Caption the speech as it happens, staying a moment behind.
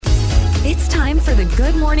for the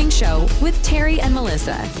Good Morning Show with Terry and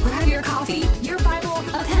Melissa. Grab your coffee, your Bible,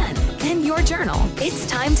 a pen, and your journal. It's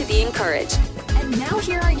time to be encouraged. And now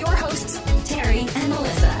here are your hosts, Terry and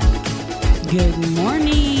Melissa. Good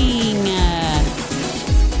morning.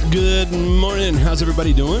 Good morning. How's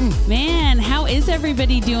everybody doing? Man, how is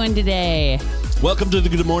everybody doing today? Welcome to the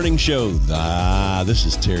Good Morning Show. This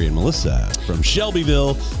is Terry and Melissa from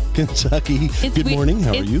Shelbyville, Kentucky. Good morning.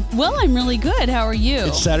 How are you? Well, I'm really good. How are you?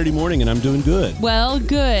 It's Saturday morning and I'm doing good. Well,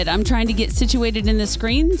 good. I'm trying to get situated in the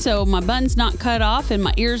screen so my bun's not cut off and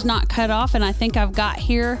my ear's not cut off, and I think I've got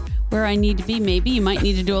here where I need to be. Maybe you might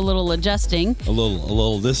need to do a little adjusting. A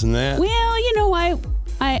little this and that. Well, you know,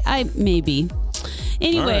 I maybe.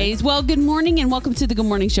 Anyways, Well, good morning and welcome to the Good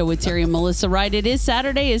Morning Show with Terry and Melissa. Right, it is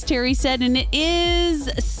Saturday, as Terry said, and it is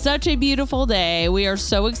such a beautiful day. We are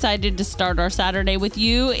so excited to start our Saturday with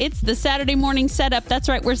you. It's the Saturday morning setup. That's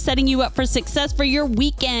right, we're setting you up for success for your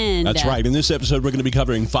weekend. That's right. In this episode, we're going to be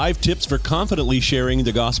covering 5 tips for confidently sharing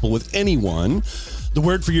the gospel with anyone. The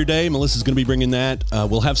word for your day, Melissa's going to be bringing that.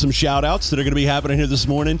 We'll have some shout-outs that are going to be happening here this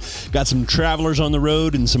morning. Got some travelers on the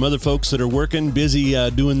road and some other folks that are working, busy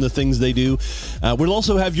doing the things they do. We'll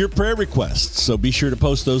also have your prayer requests, so be sure to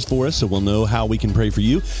post those for us so we'll know how we can pray for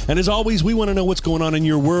you. And as always, we want to know what's going on in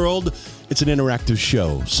your world. It's an interactive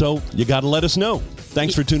show, so you got to let us know.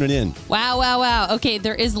 Thanks for tuning in. Wow. Okay,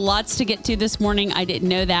 there is lots to get to this morning. I didn't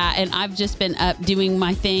know that, and I've just been up doing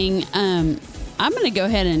my thing. I'm going to go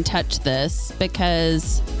ahead and touch this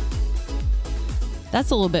because that's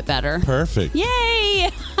a little bit better. Perfect. Yay!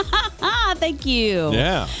 Thank you.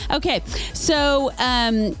 Yeah. Okay, so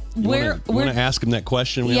you want to ask him that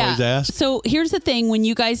question we always ask? So here's the thing. When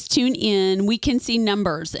you guys tune in, we can see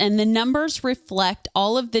numbers, and the numbers reflect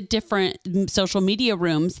all of the different social media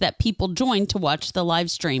rooms that people join to watch the live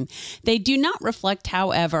stream. They do not reflect,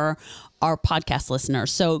 however, our podcast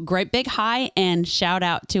listeners. So great big hi and shout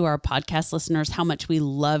out to our podcast listeners, how much we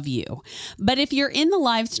love you. But if you're in the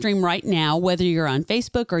live stream right now, whether you're on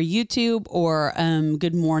Facebook or YouTube or the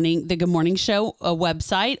Good Morning Show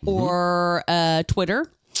website or Twitter,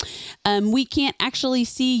 we can't actually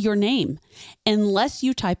see your name unless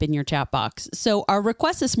you type in your chat box. So our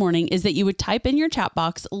request this morning is that you would type in your chat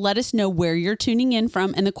box, let us know where you're tuning in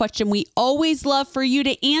from. And the question we always love for you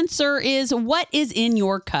to answer is, what is in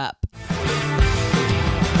your cup?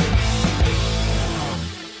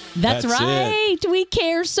 That's right. We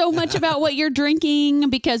care so much about what you're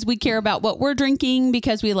drinking because we care about what we're drinking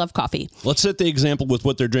because we love coffee. Let's set the example with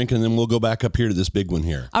what they're drinking, and then we'll go back up here to this big one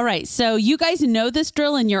here. All right. So you guys know this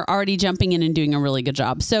drill, and you're already jumping in and doing a really good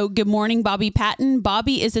job. So good morning, Bobby Patton.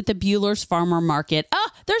 Bobby is at the Bueller's Farmer Market.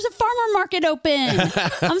 There's a farmer market open. I'm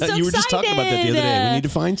so excited. You were just talking about that the other day. We need to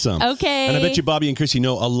find some. Okay. And I bet you Bobby and Chrissy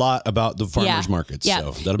know a lot about the farmers markets. Yeah.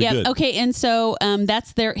 So that'll be good. Okay. And so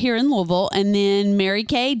that's there here in Louisville. And then Mary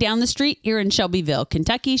Kay down the street here in Shelbyville,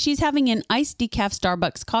 Kentucky. She's having an iced decaf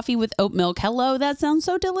Starbucks coffee with oat milk. Hello, that sounds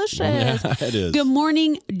so delicious. Yeah, it is. Good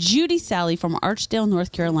morning, Judy Sally from Archdale,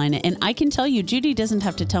 North Carolina. And I can tell you, Judy doesn't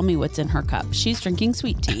have to tell me what's in her cup. She's drinking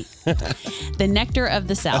sweet tea. The nectar of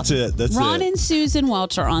the South. That's Ron it. and Susan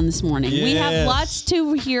Welch are on this morning. Yes. We have lots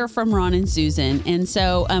to hear from Ron and Susan. And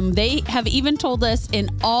so they have even told us in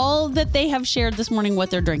all that they have shared this morning what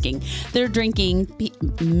they're drinking. They're drinking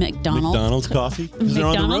McDonald's coffee? 'Cause they're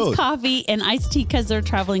on the road. McDonald's coffee and iced tea because they're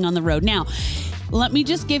traveling on the road. Now, let me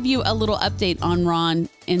just give you a little update on Ron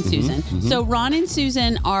and Susan. So Ron and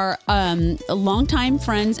Susan are longtime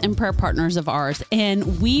friends and prayer partners of ours.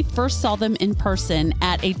 And we first saw them in person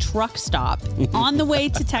at a truck stop on the way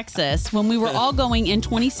to Texas when we were all going in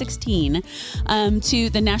 2016 to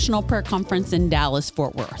the National Prayer Conference in Dallas,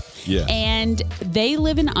 Fort Worth. Yes. And they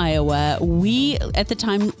live in Iowa. We, at the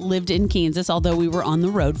time, lived in Kansas, although we were on the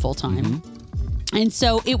road full time. And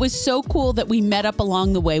so it was so cool that we met up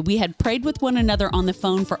along the way. We had prayed with one another on the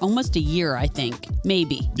phone for almost a year, I think,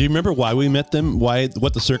 maybe. Do you remember why we met them?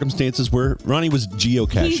 What the circumstances were? Ronnie was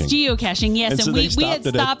geocaching. He's geocaching, yes. And so we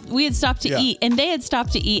had stopped to eat, and they had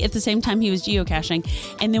stopped to eat at the same time he was geocaching.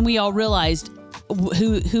 And then we all realized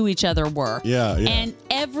who each other were. Yeah. And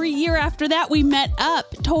every year after that, we met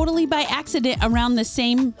up totally by accident around the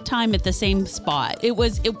same time at the same spot.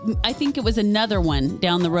 I think it was another one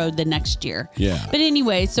down the road the next year. Yeah. But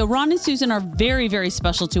anyway, so Ron and Susan are very, very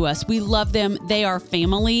special to us. We love them. They are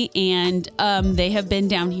family, and they have been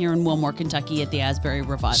down here in Wilmore, Kentucky at the Asbury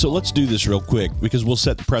Revival. So let's do this real quick because we'll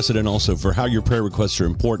set the precedent also for how your prayer requests are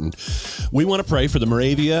important. We want to pray for the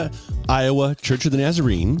Moravia, Iowa Church of the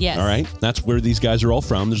Nazarene. Yes. All right. That's where these guys are all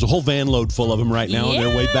from. There's a whole van load full of them right now on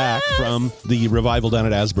their way back from the revival down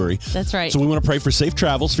at Asbury. That's right. So we want to pray for safe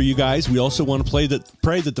travels for you guys. We also want to pray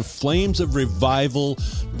that the flames of revival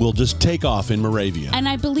will just take off in Moravia. And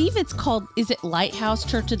I believe it's called, is it Lighthouse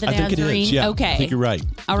Church of the Nazarene? I think it is, yeah. Okay. I think you're right.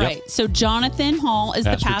 All right. So Jonathan Hall is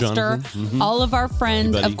Pastor the pastor. Jonathan. Mm-hmm. All of our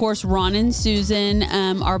friends, Hey, buddy. of course, Ron and Susan,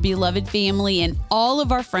 our beloved family, and all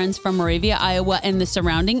of our friends from Moravia, Iowa, and the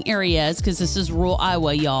surrounding areas, because this is rural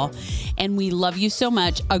Iowa, y'all. And we love you so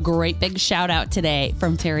much. A great big shout out today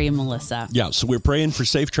from Terry and Melissa. Yeah, so we're praying for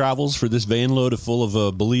safe travels for this van load full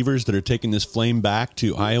of believers that are taking this flame back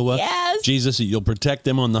to Iowa. Yes. Jesus, you'll protect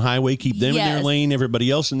them on the highway, keep them in their lane,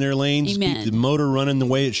 everybody else in their lanes, Amen. keep the motor running the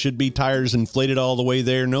way it should be, tires inflated all the way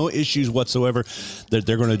there, no issues whatsoever. That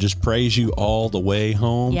they're going to just praise you all the way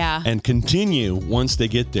home, and continue once they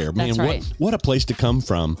get there. Man, That's right. what a place to come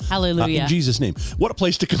from. Hallelujah. In Jesus' name. What a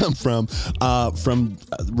place to come from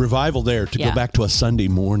revival there to go back to a Sunday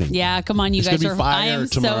morning. Yeah, come on, you It's guys gonna be fire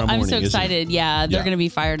tomorrow I'm morning, so isn't it? excited. Yeah, they're going to be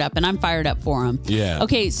fired up, and I'm fired up for them. Yeah.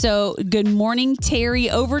 Okay, so good morning, Terry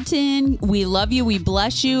Overton. We love you. We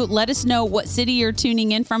bless you. Let us know what city you're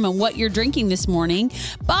tuning in from and what you're drinking this morning.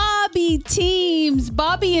 Bobby Teams,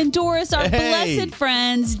 Bobby and Doris, our blessed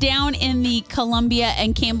friends down in the Columbia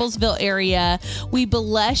and Campbellsville area. We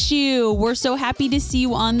bless you. We're so happy to see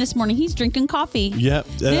you on this morning. He's drinking coffee. Yep.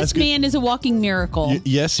 This man is a walking miracle.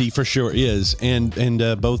 Yes, he for sure is, and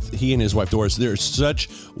both he and his wife Doris, their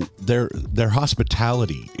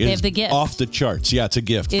hospitality is They have the gift. off the charts. Yeah, it's a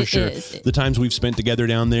gift for It sure. is. The times we've spent together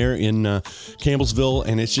down there in Campbellsville,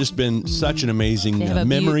 and it's just been such an amazing They have a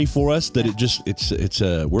memory for us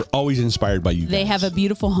that we're always inspired by you guys. They have a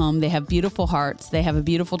beautiful home. They have beautiful hearts. They have a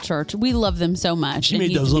beautiful church. We love them so much. She And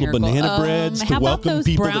made he's those a little miracle. banana breads to how about welcome those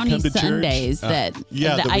people that brownie come to church? Sundays that we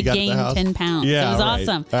I got at the gained house. 10 pounds. Yeah, it was right.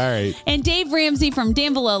 awesome. All right. And Dave Ramsey from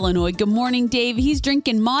Danville, Illinois. Good morning, Dave. He's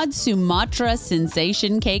drinking Mod Sumatra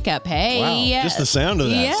Sensation K-Cup. Hey. Wow, just the sound of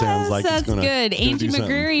that sounds like that's it's gonna, good. it's gonna Angie do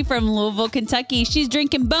something. McGreary from Louisville, Kentucky. She's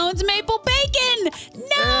drinking Bones Maple Bacon. No.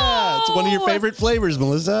 Yeah, it's one of your favorite flavors,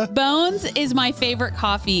 Melissa. Bones is my favorite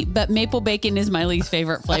coffee, but maple bacon is my least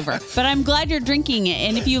favorite flavor. But I'm glad you're drinking it.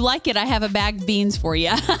 And if you like it, I have a bag of beans for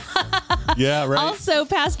you. Yeah, right. Also,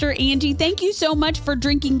 Pastor Angie, thank you so much for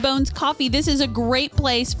drinking Bones Coffee. This is a great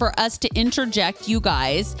place for us to interject, you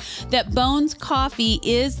guys, that Bones Coffee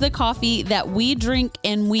is the coffee that we drink,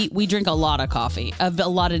 and we drink a lot of coffee of a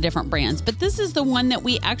lot of different brands. But this is the one that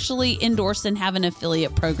we actually endorse and have an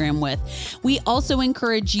affiliate program with. We also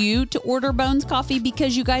encourage you to order Bones Coffee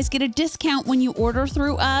because you guys get a discount when you order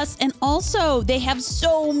through us. And also, they have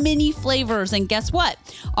so many flavors. And guess what?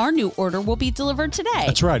 Our new order will be delivered today.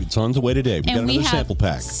 That's right. It's on the way today. We got And we another have sample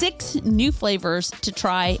pack. 6 new flavors to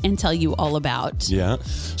try and tell you all about. Yeah.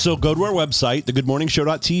 So go to our website,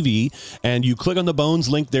 thegoodmorningshow.tv, and you click on the Bones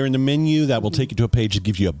link there in the menu. That will take you to a page that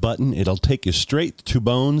gives you a button. It'll take you straight to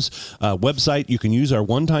Bones website. You can use our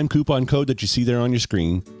one-time coupon code that you see there on your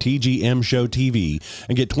screen, TGM Show TV,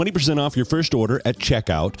 and get 20% off your first order at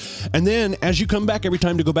checkout. And then as you come back every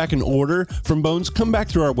time to go back and order from Bones, come back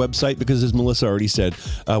through our website because, as Melissa already said,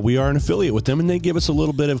 we are an affiliate with them, and they give us a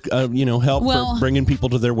little bit of help for bringing people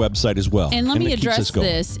to their website as well. And let me it keeps us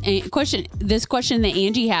address going. this question that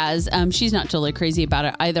Angie has. She's not totally crazy about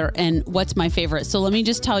it either. And what's my favorite? So let me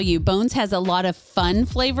just tell you, Bones has a lot of fun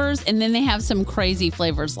flavors, and then they have some crazy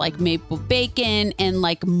flavors like maple bacon and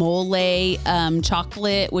like mole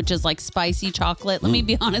chocolate, which is like spicy chocolate. Let me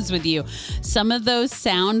be honest with you. Some of those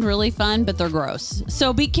sound really fun, but they're gross.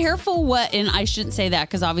 So be careful what, and I shouldn't say that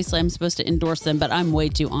because obviously I'm supposed to endorse them, but I'm way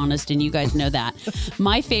too honest, and you guys know that.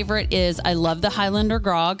 My favorite is I love the Highlander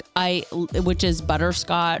Grog, which is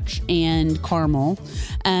butterscotch and caramel.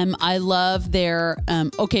 I love their,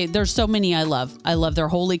 there's so many I love. I love their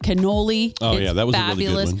holy cannoli. Oh, It's yeah, that was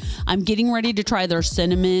fabulous. a really good one. I'm getting ready to try their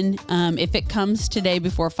cinnamon. If it comes today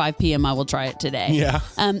before 5 p.m., I will try it today. Yeah.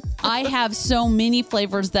 I have so many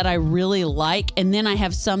flavors that I really like, and then I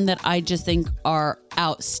have some that I just think are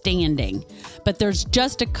outstanding. But there's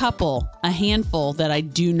just a handful that I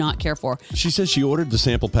do not care for. She says she ordered the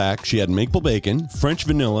sample pack. She had maple bacon, French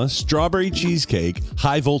vanilla, strawberry cheesecake,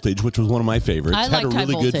 high voltage, which was one of my favorites. I had liked a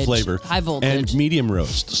really high good voltage. flavor. High voltage. And medium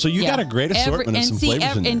roast. So you got a great assortment of some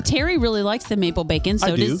flavors in there. And Terry really likes the maple bacon.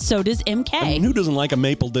 I do. So does MK. I mean, who doesn't like a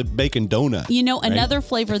maple bacon donut? You know, right? another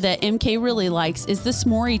flavor that MK really likes is the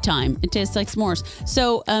s'more time. It tastes like s'mores.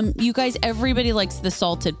 So you guys, everybody likes the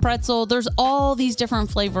salted pretzel. There's all these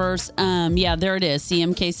different flavors. Yeah, there it is.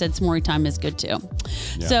 CMK said s'more time is good too.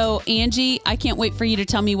 Yeah. So Angie, I can't wait for you to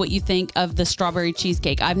tell me what you think of the strawberry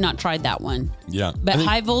cheesecake. I've not tried that one. Yeah. But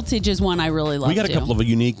High Voltage is one I really love. We got a couple of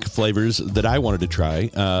unique flavors that I wanted to try.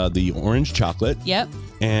 The orange chocolate. Yep.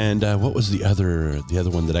 And what was the other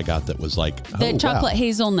one that I got that was like the chocolate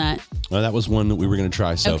hazelnut? Well, that was one that we were going to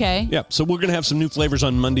try. So, okay. Yeah. So we're going to have some new flavors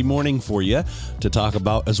on Monday morning for you to talk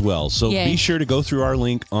about as well. So be sure to go through our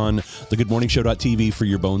link on thegoodmorningshow.tv for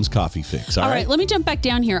your Bones coffee fix. All right. Let me jump back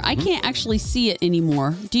down here. I can't actually see it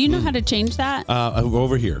anymore. Do you know how to change that?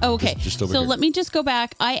 Over here. Oh, okay. Just over here. So let me just go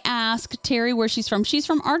back. I asked Terry where she's from. She's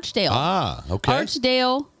from Archdale. Ah, okay.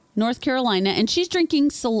 Archdale, North Carolina, and she's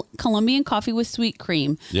drinking Colombian coffee with sweet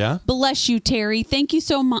cream. Yeah. Bless you, Terry. Thank you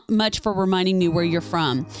so much for reminding me where you're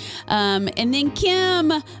from. And then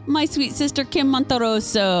Kim, my sweet sister Kim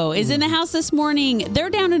Monteroso, is in the house this morning. They're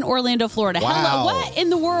down in Orlando, Florida. Wow. Hello. What in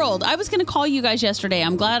the world? I was going to call you guys yesterday.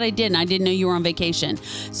 I'm glad I didn't. I didn't know you were on vacation.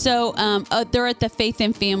 So they're at the Faith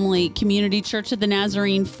and Family Community Church of the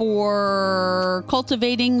Nazarene for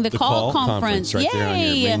cultivating the Call Conference. Right Yay. there on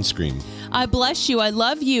your main screen. I bless you. I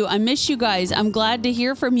love you. I miss you guys. I'm glad to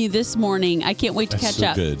hear from you this morning. I can't wait to catch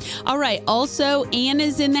up. Good. All right. Also, Ann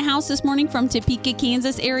is in the house this morning from Topeka,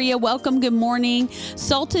 Kansas area. Welcome. Good morning.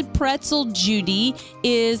 Salted pretzel Judy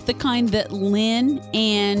is the kind that Lynn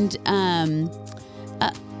and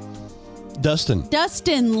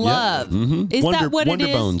Dustin love. Yep. Mm-hmm. Is that what Wonder it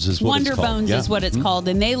is? Bones is what Wonder it's called. Bones Yeah. is what it's called,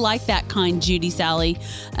 and they like that kind, Judy Sally.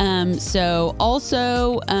 So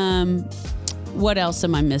also. What else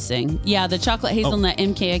am I missing? Yeah, the chocolate hazelnut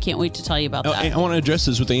MK. I can't wait to tell you about that. I want to address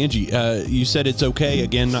this with Angie. You said it's okay.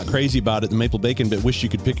 Again, not crazy about it, the maple bacon, but wish you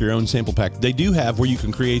could pick your own sample pack. They do have where you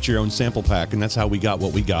can create your own sample pack, and that's how we got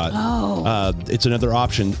what we got. Oh. It's another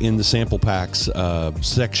option in the sample packs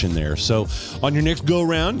section there. So on your next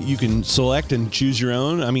go-around, you can select and choose your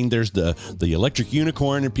own. I mean, there's the electric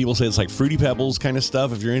unicorn, and people say it's like Fruity Pebbles kind of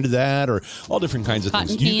stuff if you're into that, or all different kinds of Cotton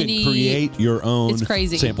things. candy. You can create your own It's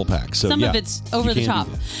crazy. sample pack. So some of it's over the top.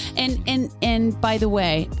 And by the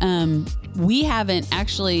way, we haven't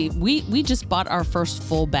actually we just bought our first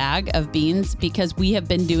full bag of beans because we have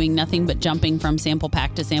been doing nothing but jumping from sample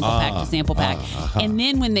pack to sample pack to sample pack. And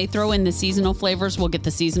then when they throw in the seasonal flavors, we'll get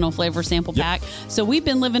the seasonal flavor sample pack. So we've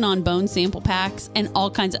been living on bone sample packs and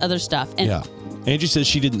all kinds of other stuff. And yeah. Angie says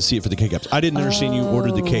she didn't see it for the K-Cups. I didn't understand you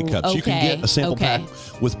ordered the K-Cups. Okay. You can get a sample pack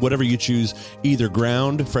with whatever you choose, either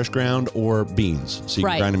ground, fresh ground, or beans. So you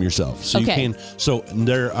can grind them yourself. So you can. So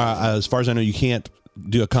there, as far as I know, you can't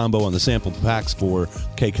do a combo on the sample packs for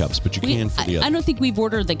K-Cups, but you can for the other. I don't think we've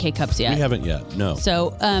ordered the K-Cups yet. We haven't yet, no.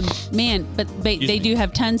 So, man, but they do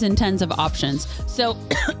have tons and tons of options. So,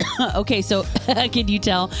 okay, so can you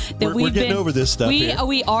tell that we're getting over this stuff here.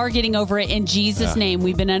 We are getting over it in Jesus' name.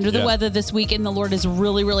 We've been under the weather this week, and the Lord is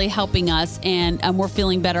really, really helping us, and we're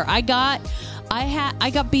feeling better. I got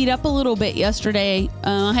beat up a little bit yesterday.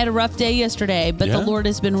 I had a rough day yesterday, but the Lord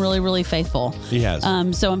has been really, really faithful. He has.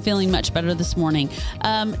 So I'm feeling much better this morning.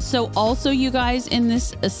 So also, you guys, in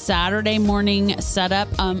this Saturday morning setup,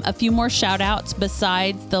 a few more shout outs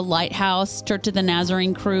besides the Lighthouse Church of the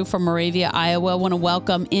Nazarene crew from Moravia, Iowa. I want to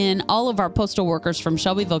welcome in all of our postal workers from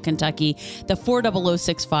Shelbyville, Kentucky, the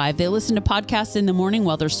 40065. They listen to podcasts in the morning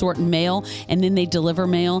while they're sorting mail, and then they deliver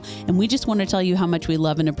mail. And we just want to tell you how much we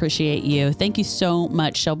love and appreciate you. Thank you so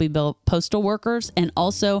much, Shelbyville postal workers. And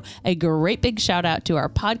also a great big shout out to our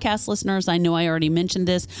podcast listeners. I know I already mentioned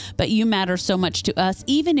this, but you matter so much to us.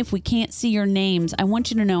 Even if we can't see your names, I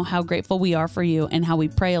want you to know how grateful we are for you and how we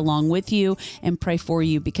pray along with you and pray for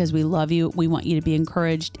you because we love you. We want you to be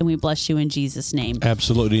encouraged, and we bless you in Jesus' name.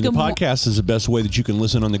 Absolutely. The podcast is the best way that you can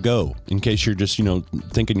listen on the go. In case you're just,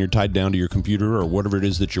 thinking you're tied down to your computer or whatever it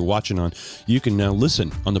is that you're watching on, you can now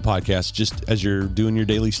listen on the podcast just as you're doing your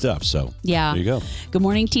daily stuff. So there you go. Good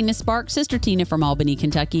morning, Tina Sparks, Sister Tina from Albany,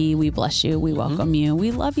 Kentucky. We bless you. We welcome you.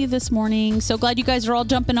 We love you this morning. So glad you guys are all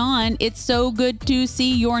jumping on. It's so good to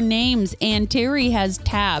see your names. And Terry has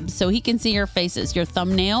tabs so he can see your faces, your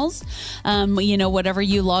thumbnails. Whatever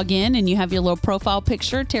you log in and you have your little profile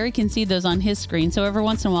picture, Terry can see those on his screen. So every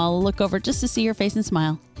once in a while, I'll look over just to see your face and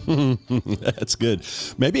smile. That's good.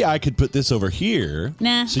 Maybe I could put this over here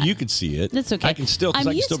so you could see it. That's okay. I can still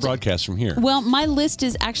broadcast from here. Well, my list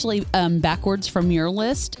is actually backwards from your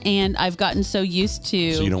list, and I've gotten so used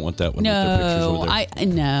to. So you don't want that one with their pictures over there?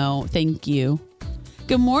 No, thank you.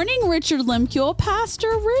 Good morning, Richard Lemkuel, Pastor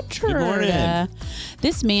Richard. Good morning.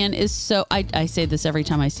 This man is so, I say this every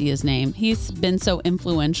time I see his name. He's been so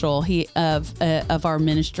influential of our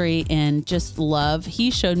ministry and just love.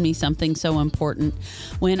 He showed me something so important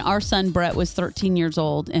when our son Brett was 13 years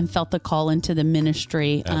old and felt the call into the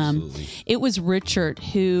ministry. It was Richard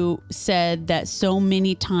who said that so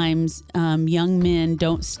many times young men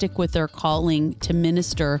don't stick with their calling to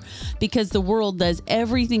minister because the world does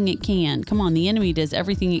everything it can. Come on, the enemy does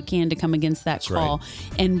everything it can to come against that call.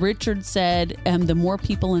 Right. And Richard said, the more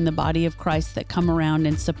people in the body of Christ that come around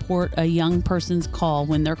and support a young person's call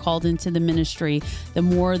when they're called into the ministry, the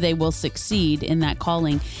more they will succeed in that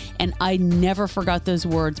calling. And I never forgot those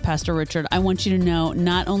words, Pastor Richard. I want you to know,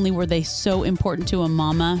 not only were they so important to a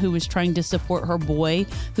mama who was trying to support her boy,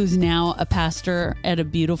 who's now a pastor at a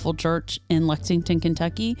beautiful church in Lexington,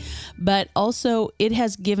 Kentucky, but also it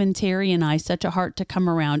has given Terry and I such a heart to come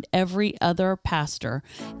around every other pastor,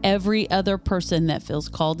 every other person that feels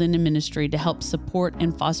called into ministry to help support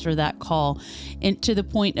and foster that call, and to the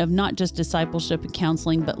point of not just discipleship and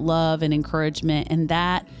counseling, but love and encouragement. And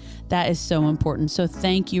that is so important. So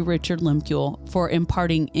thank you, Richard Lemkuhl, for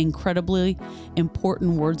imparting incredibly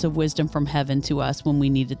important words of wisdom from heaven to us when we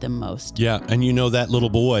needed them most. Yeah, and you know that little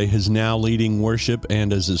boy is now leading worship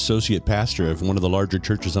and as associate pastor of one of the larger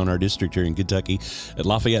churches on our district here in Kentucky at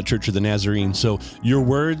Lafayette Church of the Nazarene. So your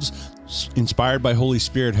words, inspired by Holy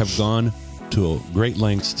Spirit, have gone to great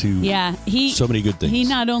lengths to so many good things. He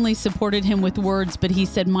not only supported him with words, but he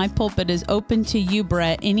said, my pulpit is open to you,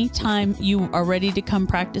 Brett. Anytime you are ready to come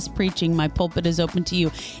practice preaching, my pulpit is open to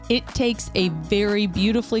you. It takes a very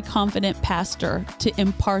beautifully confident pastor to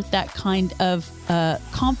impart that kind of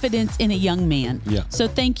confidence in a young man. Yeah. So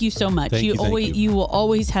thank you so much. You will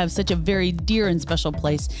always have such a very dear and special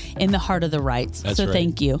place in the heart of the Wrights. That's right.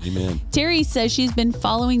 Thank you. Amen. Terry says she's been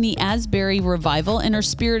following the Asbury revival and her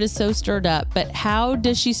spirit is so stirred up. But how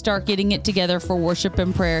does she start getting it together for worship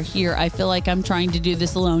and prayer here? I feel like I'm trying to do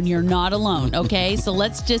this alone. You're not alone, okay? So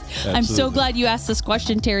let's just, I'm so glad you asked this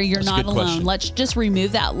question, Terry. You're not alone. Question. Let's just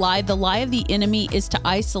remove that lie. The lie of the enemy is to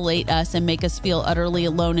isolate us and make us feel utterly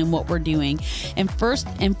alone in what we're doing. And first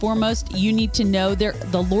and foremost, you need to know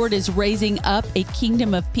the Lord is raising up a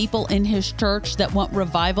kingdom of people in his church that want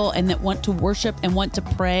revival and that want to worship and want to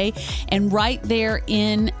pray. And right there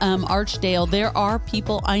in Archdale, there are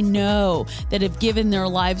people I know that have given their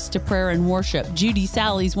lives to prayer and worship. Judy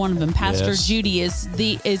Sally's one of them. Pastor Judy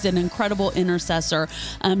is an incredible intercessor.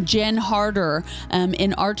 Jen Harder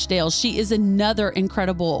in Archdale, she is another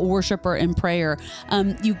incredible worshiper in prayer.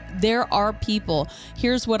 There are people.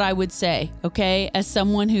 Here's what I would say, okay? As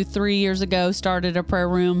someone who 3 years ago started a prayer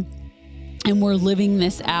room, and we're living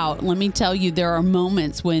this out. Let me tell you, there are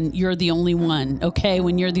moments when you're the only one, okay?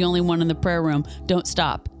 When you're the only one in the prayer room, don't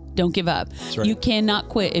stop. Don't give up. Right. You cannot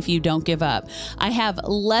quit if you don't give up. I have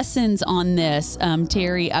lessons on this,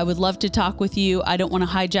 Terry. I would love to talk with you. I don't want to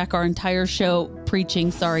hijack our entire show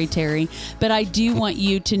preaching. Sorry, Terry. But I do want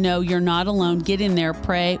you to know you're not alone. Get in there.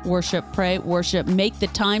 Pray, worship, pray, worship. Make the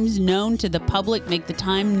times known to the public. Make the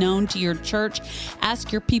time known to your church.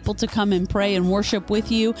 Ask your people to come and pray and worship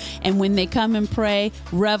with you. And when they come and pray,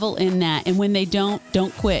 revel in that. And when they don't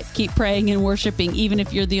quit. Keep praying and worshiping, even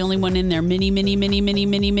if you're the only one in there.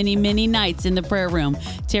 Many nights in the prayer room,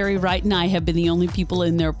 Terry Wright and I have been the only people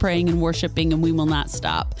in there praying and worshiping, and we will not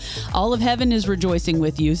stop. All of heaven is rejoicing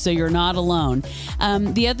with you, so you're not alone.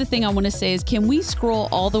 The other thing I want to say is, can we scroll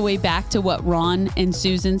all the way back to what Ron and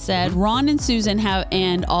Susan said? Ron and Susan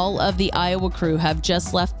and all of the Iowa crew have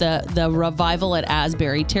just left the revival at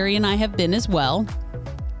Asbury. Terry and I have been as well.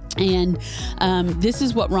 And this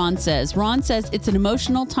is what Ron says. Ron says it's an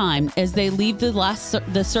emotional time as they leave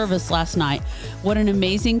the service last night. What an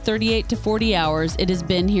amazing 38 to 40 hours it has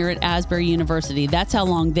been here at Asbury University. That's how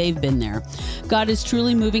long they've been there. God is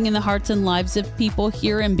truly moving in the hearts and lives of people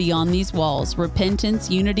here and beyond these walls. Repentance,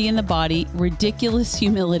 unity in the body, ridiculous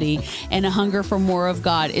humility, and a hunger for more of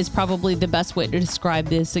God is probably the best way to describe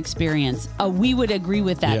this experience. We would agree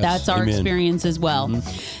with that. Yes, that's our experience as well.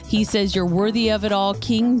 Mm-hmm. He says, you're worthy of it all,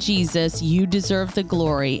 King Jesus, you deserve the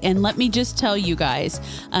glory. And let me just tell you guys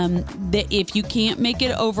that if you can't make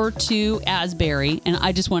it over to Asbury, and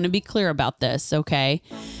I just want to be clear about this, okay?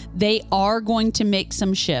 They are going to make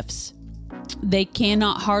some shifts. They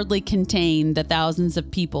cannot hardly contain the thousands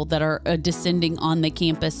of people that are descending on the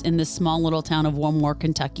campus in this small little town of Wilmore,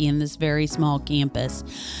 Kentucky, in this very small campus.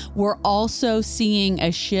 We're also seeing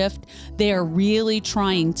a shift. They are really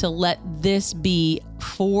trying to let this be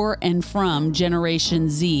for and from Generation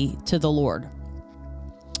Z to the Lord.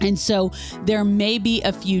 And so there may be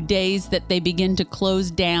a few days that they begin to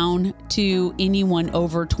close down to anyone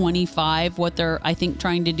over 25. What they're, I think,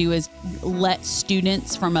 trying to do is let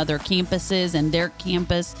students from other campuses and their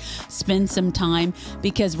campus spend some time,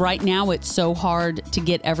 because right now it's so hard to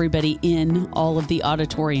get everybody in all of the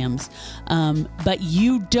auditoriums. But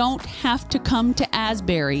you don't have to come to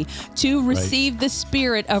Asbury to receive the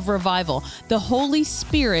spirit of revival. The Holy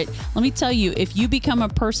Spirit, let me tell you, if you become a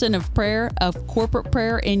person of prayer, of corporate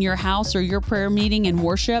prayer in your house or your prayer meeting and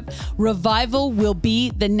worship, revival will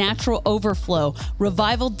be the natural overflow.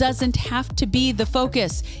 Revival doesn't have to be the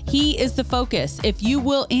focus. He is the focus. If you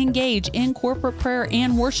will engage in corporate prayer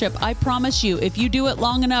and worship, I promise you, if you do it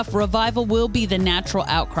long enough, revival will be the natural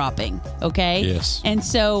outcropping. Okay? Yes. And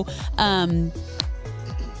so,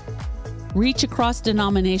 reach across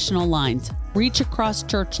denominational lines. Reach across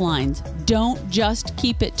church lines. Don't just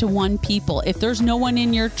keep it to one people. If there's no one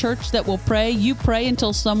in your church that will pray, you pray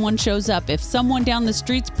until someone shows up. If someone down the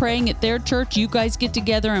street's praying at their church, you guys get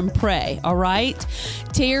together and pray. All right?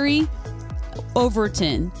 Terry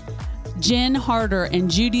Overton, Jen Harder,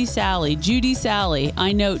 and Judy Sally. Judy Sally,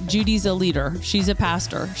 I know Judy's a leader. She's a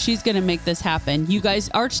pastor. She's going to make this happen. You guys,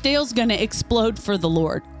 Archdale's going to explode for the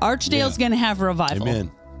Lord. Archdale's going to have revival.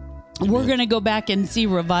 Amen. We're going to go back and see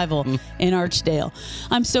revival in Archdale.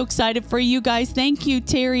 I'm so excited for you guys. Thank you,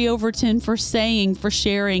 Terry Overton, for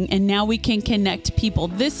sharing. And now we can connect people.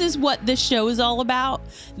 This is what this show is all about.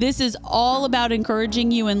 This is all about encouraging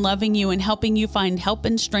you and loving you and helping you find help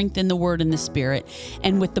and strength in the Word and the Spirit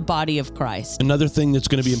and with the body of Christ. Another thing that's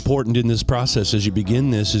going to be important in this process as you begin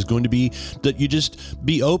this is going to be that you just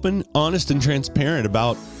be open, honest, and transparent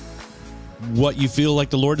about what you feel like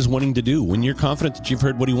the Lord is wanting to do. When you're confident that you've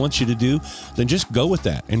heard what He wants you to do, then just go with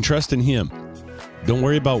that and trust in Him. Don't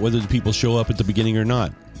worry about whether the people show up at the beginning or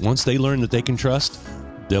not. Once they learn that they can trust,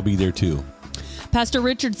 they'll be there too. Pastor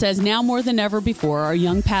Richard says, now more than ever before, our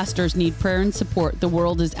young pastors need prayer and support. The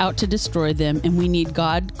world is out to destroy them, and we need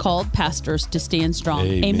God-called pastors to stand strong.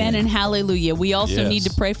 Amen and hallelujah. We also need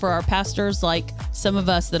to pray for our pastors, like some of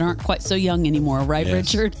us that aren't quite so young anymore. Right,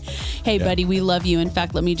 Richard? Hey, buddy, we love you. In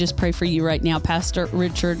fact, let me just pray for you right now, Pastor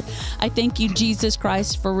Richard. I thank you, Jesus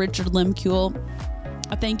Christ, for Richard Lemkuhl.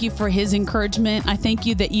 I thank you for his encouragement. I thank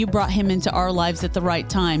you that you brought him into our lives at the right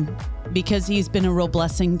time, because he's been a real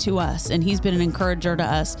blessing to us and he's been an encourager to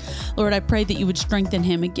us. Lord, I pray that you would strengthen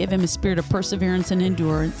him and give him a spirit of perseverance and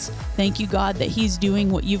endurance. Thank you, God, that he's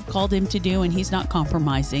doing what you've called him to do and he's not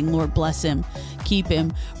compromising. Lord, bless him, keep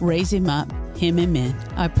him, raise him up, him and men.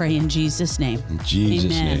 I pray in Jesus' name. In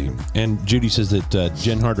Jesus' name. And Judy says that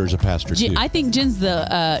Jen Harder is a pastor too. I think Jen's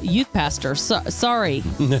the youth pastor. Sorry.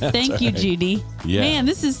 Thank you, Judy. Yeah. Man,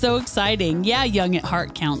 this is so exciting. Yeah, young at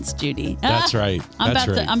heart counts, Judy. That's right. I'm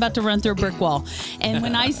about to run through a brick wall. And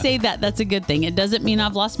when I say that, that's a good thing. It doesn't mean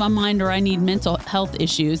I've lost my mind or I need mental health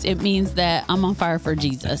issues. It means that I'm on fire for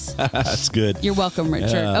Jesus. That's good. You're welcome,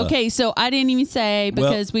 Richard. Okay, so I didn't even say,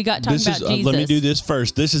 because we got talking about Jesus. Let me do this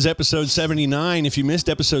first. This is episode 79. If you missed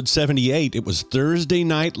episode 78, it was Thursday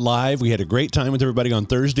night live. We had a great time with everybody on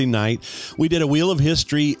Thursday night. We did a Wheel of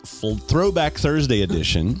History full Throwback Thursday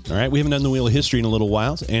edition. All right, we haven't done the Wheel of History in a little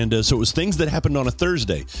while. And so it was things that happened on a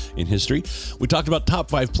Thursday in history. We talked about top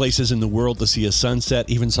 5 places in the world to see a sunset.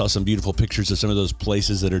 Even saw some beautiful pictures of some of those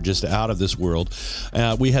places that are just out of this world.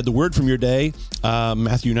 We had the word from your day,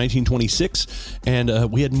 Matthew 19:26,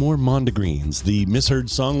 and we had more Mondegreens, the misheard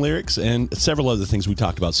song lyrics, and several other things we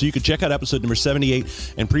talked about. So you can check out episode number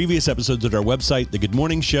 78 and previous episodes at our website,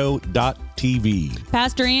 thegoodmorningshow.tv.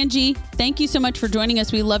 Pastor Angie, thank you so much for joining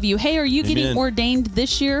us. We love you. Hey, are you getting ordained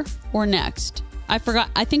this year or next? I forgot.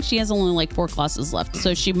 I think she has only like 4 classes left,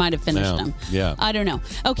 so she might have finished them. Yeah. I don't know.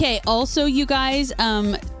 Okay. Also, you guys,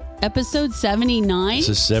 episode 79. This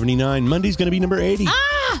is 79. Monday's going to be number 80.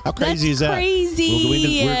 How crazy is that?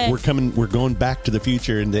 Crazy. We're going back to the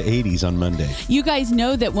future in the 80s on Monday. You guys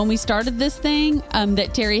know that when we started this thing,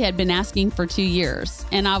 that Terry had been asking for 2 years.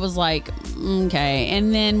 And I was like, okay.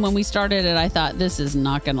 And then when we started it, I thought, this is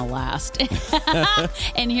not going to last.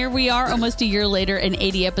 And here we are almost a year later and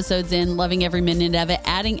 80 episodes in, loving every minute of it,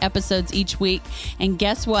 adding episodes each week. And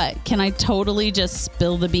guess what? Can I totally just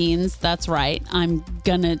spill the beans? That's right. I'm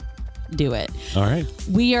going to do it. All right.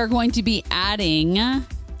 We are going to be adding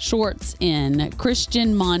shorts in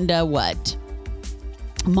Christian Mondegreens.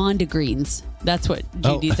 That's what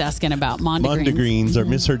Judy's asking about. Mondegreens are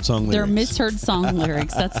misheard song lyrics. They're misheard song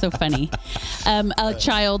lyrics. That's so funny. A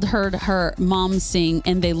child heard her mom sing,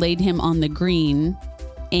 and they laid him on the green,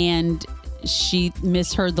 and she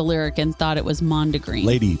misheard the lyric and thought it was Mondegreen.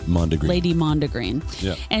 Lady Mondegreen. Lady Mondegreen.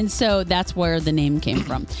 Yeah. And so that's where the name came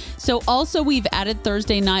from. So also we've added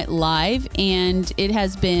Thursday Night Live, and it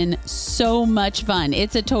has been so much fun.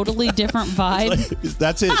 It's a totally different vibe.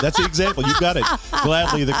 That's it. That's the example. You got it.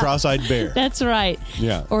 Gladly, the cross-eyed bear. That's right.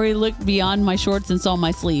 Yeah. Or he looked beyond my shorts and saw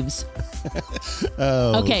my sleeves.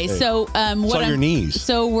 Okay, so saw your knees.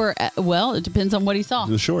 So we're well, it depends on what he saw.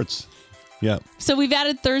 The shorts. Yeah. So we've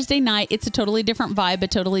added Thursday night. It's a totally different vibe, a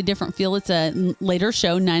totally different feel. It's a later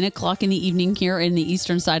show, 9 o'clock in the evening here in the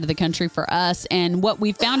eastern side of the country for us. And what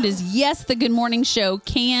we found is, yes, the Good Morning Show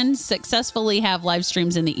can successfully have live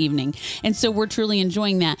streams in the evening. And so we're truly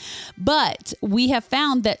enjoying that. But we have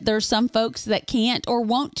found that there's some folks that can't or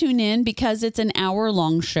won't tune in because it's an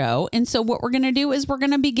hour-long show. And so what we're going to do is we're going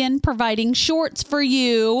to begin providing shorts for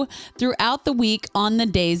you throughout the week on the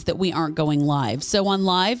days that we aren't going live. So on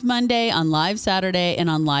Live Monday, on Live Saturday, and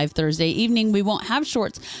on Live Thursday evening, we won't have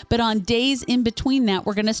shorts, but on days in between that,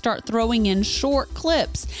 we're going to start throwing in short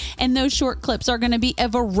clips, and those short clips are going to be a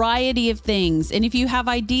variety of things. And if you have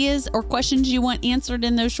ideas or questions you want answered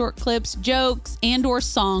in those short clips, jokes and or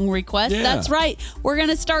song requests, that's right, we're going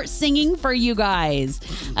to start singing for you guys.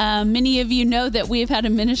 Many of you know that we've had a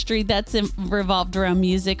ministry that's revolved around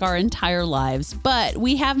music our entire lives, but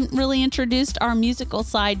we haven't really introduced our musical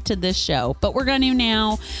side to this show, but we're going to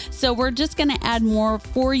now. So we're just going to add more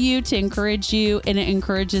for you to encourage you, and it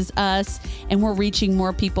encourages us, and we're reaching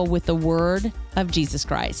more people with the word of Jesus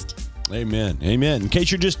Christ. Amen. Amen. In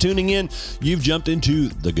case you're just tuning in, you've jumped into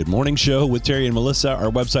the Good Morning Show with Terry and Melissa.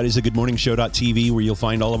 Our website is thegoodmorningshow.tv, where you'll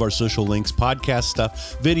find all of our social links, podcast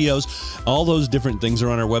stuff, videos, all those different things are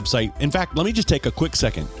on our website. In fact, let me just take a quick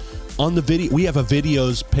second. On the video, we have a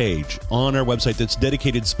videos page on our website that's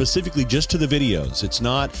dedicated specifically just to the videos. It's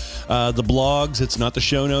not the blogs. It's not the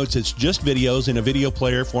show notes. It's just videos in a video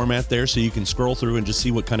player format there, so you can scroll through and just see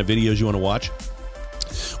what kind of videos you want to watch.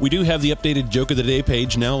 We do have the updated Joke of the Day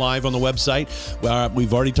page now live on the website.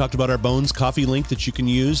 We've already talked about our Bones Coffee link that you can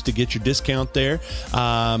use to get your discount there.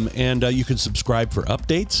 And you can subscribe for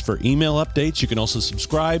updates, for email updates. You can also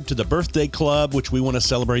subscribe to the Birthday Club, which we want to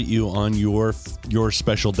celebrate you on your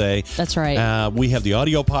special day. That's right. We have the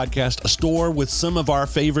audio podcast, a store with some of our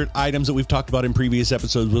favorite items that we've talked about in previous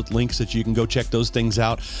episodes with links that you can go check those things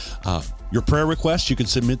out. Your prayer requests, you can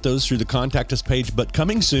submit those through the Contact Us page. But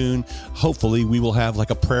coming soon, hopefully, we will have like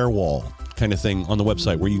a prayer wall kind of thing on the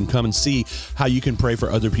website where you can come and see how you can pray for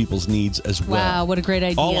other people's needs as well. Wow, what a great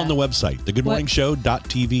idea. All on the website,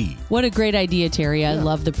 thegoodmorningshow.tv. What a great idea, Terry. I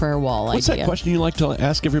love the prayer wall What's idea. that question you like to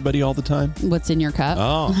ask everybody all the time? What's in your cup?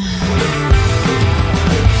 Oh.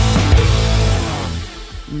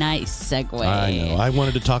 Nice segue. I know. I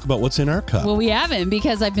wanted to talk about what's in our cup. Well, we haven't,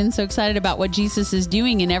 because I've been so excited about what Jesus is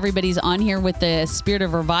doing, and everybody's on here with the spirit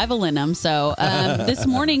of revival in them. So this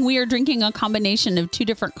morning we are drinking a combination of two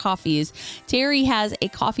different coffees. Terry has a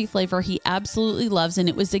coffee flavor he absolutely loves, and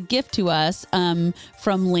it was a gift to us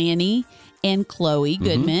from Lanny and Chloe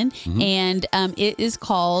Goodman. And it is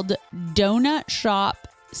called Donut Shop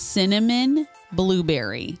Cinnamon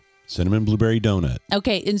Blueberry. Cinnamon blueberry donut.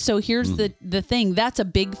 Okay, and so here's the thing. That's a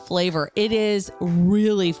big flavor. It is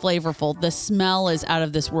really flavorful. The smell is out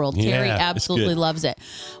of this world. Yeah, Terry absolutely loves it.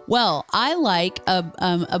 Well, I like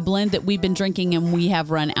a blend that we've been drinking and we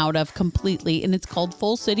have run out of completely, and it's called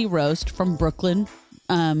Full City Roast from Brooklyn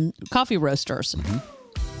Coffee Roasters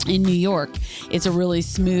in New York. It's a really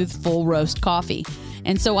smooth, full roast coffee.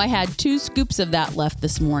 And so I had 2 scoops of that left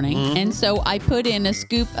this morning. And so I put in a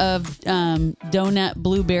scoop of donut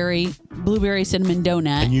blueberry cinnamon donut.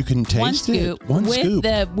 And you can taste one scoop it. One with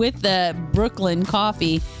scoop. with the Brooklyn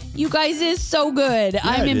coffee. You guys, is so good.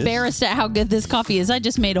 I'm embarrassed at how good this coffee is. I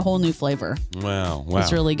just made a whole new flavor. Wow.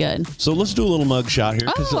 It's really good. So let's do a little mug shot here.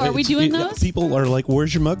 Oh, are we doing those? People are like,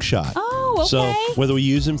 where's your mug shot? Oh, okay. So whether we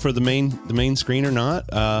use them for the main screen or not,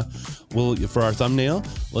 we'll for our thumbnail,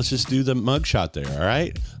 let's just do the mug shot there. All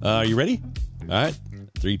right. Are you ready? All right.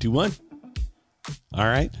 3, 2, 1. All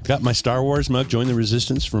right. Got my Star Wars mug, Join the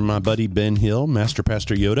Resistance, from my buddy Ben Hill, Master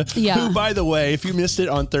Pastor Yoda. Yeah. Who, by the way, if you missed it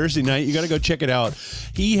on Thursday night, you got to go check it out.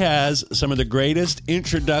 He has some of the greatest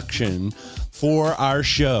introduction for our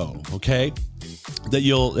show, okay? That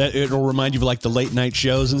it'll remind you of like the late night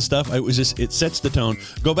shows and stuff. It sets the tone.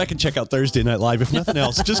 Go back and check out Thursday Night Live. If nothing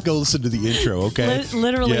else, just go listen to the intro, okay?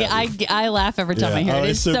 Literally, Yeah. I laugh every time I hear it.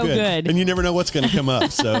 It's so good. And you never know what's going to come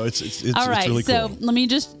up. So it's all right. it's really cool. So let me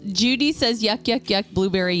Judy says yuck, yuck, yuck,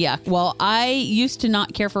 blueberry yuck. Well, I used to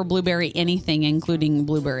not care for blueberry anything, including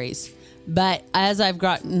blueberries. But as I've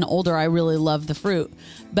gotten older, I really love the fruit.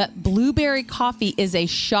 But blueberry coffee is a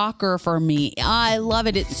shocker for me. I love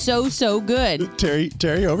it. It's so good.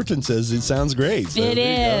 Terry Overton says it sounds great. So it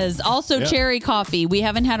is. Also, cherry coffee. We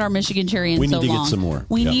haven't had our Michigan cherry in so long. We need to get some more.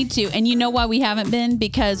 We need to. And you know why we haven't been?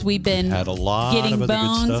 Because we've been had a lot getting of other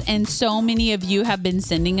bones, good stuff. and so many of you have been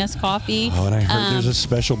sending us coffee. Oh, and I heard there's a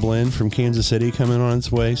special blend from Kansas City coming on its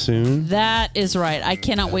way soon. That is right. I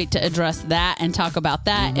cannot wait to address that and talk about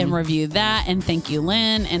that and review that. And thank you,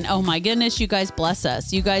 Lynn. And oh my goodness, you guys bless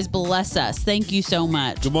us. You guys bless us. Thank you so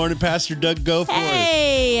much. Good morning, Pastor Doug Goforth.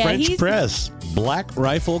 Hey, French Press. Black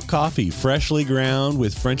Rifle Coffee, freshly ground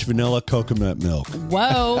with French vanilla coconut milk.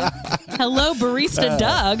 Whoa. Hello, Barista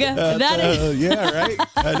Doug. Yeah, right?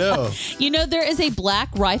 I know. You know, there is a Black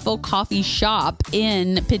Rifle coffee shop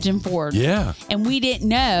in Pigeon Forge. Yeah. And we didn't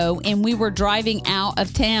know, and we were driving out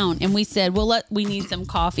of town, and we said, well, we need some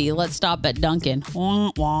coffee. Let's stop at Dunkin'.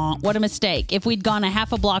 Wah, wah. What a mistake. If we'd gone a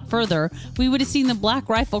half a block further, we would have seen the Black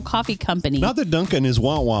Rifle Coffee Company. Not that Dunkin' is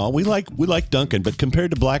wah-wah. We like Dunkin', but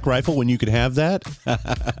compared to Black Rifle, when you could have that,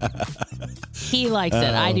 he likes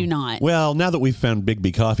it. I do not. Well, now that we've found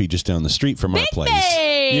Bigby Coffee just down the street from our place,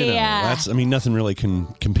 nothing really can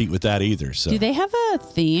compete with that either. So, do they have a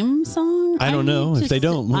theme song? I don't know. If they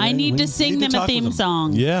don't, I need to sing them a theme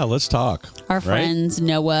song. Yeah, let's talk. Our friends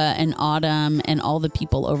Noah and Autumn and all the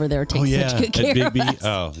people over there take such good care of us.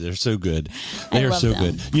 Oh, they're so good. They are so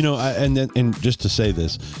them. good. You know, and just to say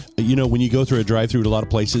this, you know, when you go through a drive-through at a lot of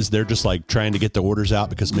places, they're just like trying to get the orders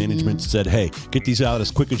out because management said, hey, get these out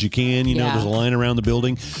as quick as you can. You know, there's a line around the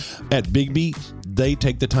building. At Bigby, they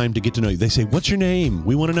take the time to get to know you. They say, what's your name?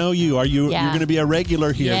 We want to know you. You're going to be a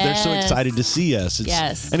regular here. Yes. They're so excited to see us.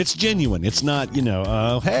 And it's genuine. It's not, you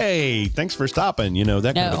know, hey, thanks for stopping, you know,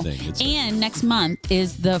 that kind of thing. And next month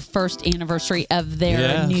is the first anniversary of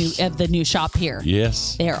their new shop here.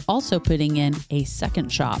 Yes. They are also putting in a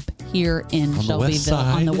second shop here in Shelbyville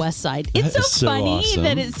on the west side. It's so funny awesome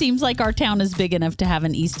that it seems like our town is big enough to have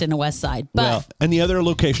an east and a west side. But and the other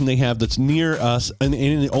location they have that's near us and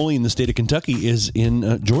only in the state of Kentucky is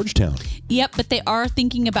in Georgetown. Yep, but they are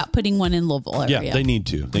thinking about putting one in Louisville area. Yeah, they need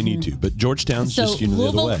to. They need to. But Georgetown's just the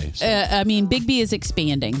other way. So. I mean, Bigby is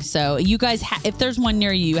expanding. So you guys, if there's one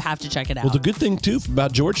near you, you have to check it out. Well, the good thing, too,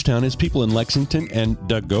 about Georgetown is people in Lexington and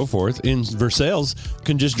Doug Goforth in Versailles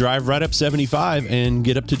can just drive right up 75 and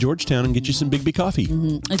get up to Georgetown and get you some Bigby coffee.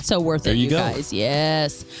 It's so worth it, you guys.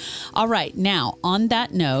 Yes. All right. Now, on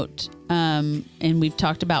that note, and we've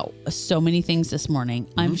talked about so many things this morning.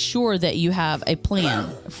 I'm sure that you have a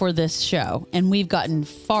plan for this show, and we've gotten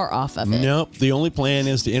far off of it. Nope. The only plan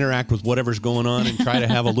is to interact with whatever's going on and try to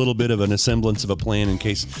have a little bit of a semblance of a plan in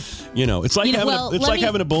case, you know, it's like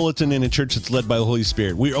having a bulletin in a church that's led by the Holy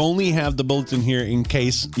Spirit. We only have the bulletin here in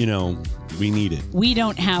case, you know, we need it. We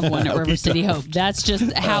don't have one at River City Hope. That's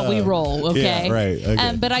just how we roll. Okay. Yeah, right.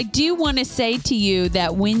 Okay. But I do want to say to you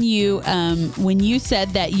that when you said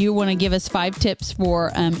that you want to give us 5 tips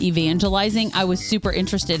for evangelizing, I was super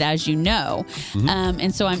interested, as you know.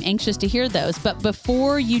 And so I'm anxious to hear those. But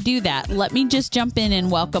before you do that, let me just jump in and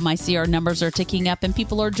welcome. I see our numbers are ticking up and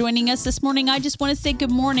people are joining us this morning. I just want to say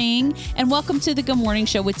good morning and welcome to the Good Morning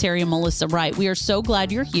Show with Terry and Melissa Wright. We are so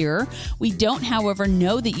glad you're here. We don't, however,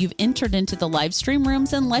 know that you've entered into the live stream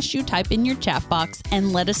rooms unless you type in your chat box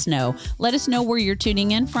and let us know. Let us know where you're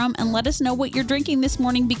tuning in from and let us know what you're drinking this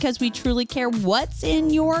morning because we truly care what's in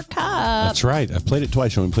your cup. That's right. I've played it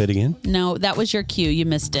twice. Shall we play it again? No, that was your cue. You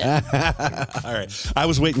missed it. All right. I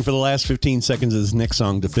was waiting for the last 15 seconds of this next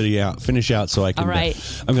song to finish out so I can. All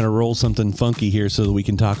right. I'm going to roll something funky here so that we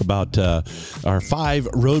can talk about our 5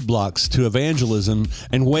 roadblocks to evangelism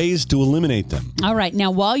and ways to eliminate them. All right.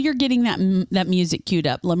 Now, while you're getting that music queued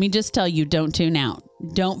up, let me just tell you, don't tune out.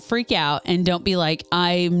 Don't freak out and don't be like,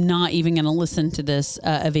 I'm not even going to listen to this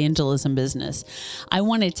evangelism business. I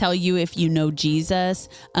want to tell you, if you know Jesus,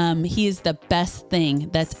 he is the best thing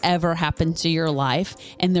that's ever happened to your life.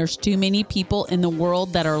 And there's too many people in the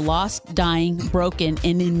world that are lost, dying, broken,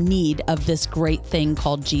 and in need of this great thing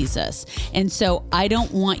called Jesus. And so I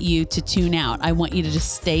don't want you to tune out. I want you to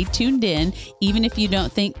just stay tuned in, even if you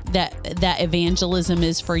don't think that evangelism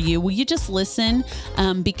is for you. Will you just listen?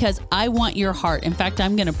 Because I want your heart. In fact,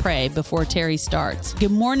 I'm going to pray before Terry starts.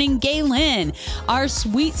 Good morning, Galen, our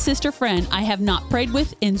sweet sister friend I have not prayed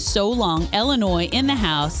with in so long. Illinois in the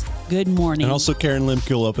house. Good morning. And also Karen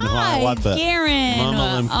Limkule up in Hi, Karen.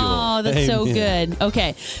 Mama Limkule. Oh, that's so good.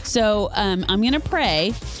 Okay, so I'm going to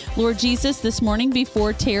pray. Lord Jesus, this morning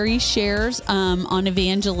before Terry shares on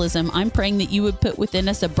evangelism, I'm praying that you would put within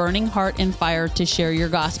us a burning heart and fire to share your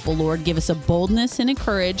gospel, Lord. Give us a boldness and a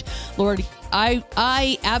courage. Lord,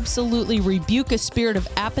 I absolutely rebuke a spirit of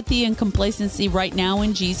apathy and complacency right now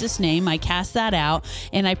in Jesus' name. I cast that out,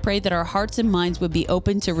 and I pray that our hearts and minds would be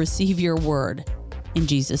open to receive your word in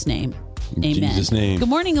Jesus' name. Amen. Jesus' name. Good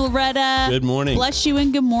morning, Loretta. Good morning. Bless you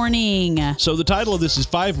and good morning. So the title of this is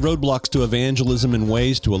 5 Roadblocks to Evangelism and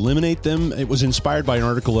Ways to Eliminate Them. It was inspired by an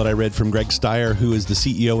article that I read from Greg Steyer, who is the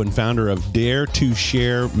CEO and founder of Dare to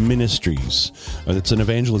Share Ministries. It's an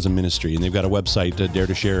evangelism ministry, and they've got a website,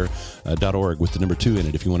 daretoshare.org, with the number 2 in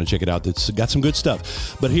it if you want to check it out. It's got some good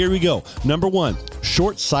stuff. But here we go. Number 1,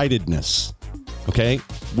 short-sightedness. Okay,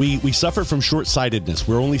 we suffer from short-sightedness.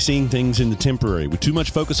 We're only seeing things in the temporary. We too much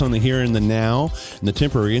focus on the here and the now and the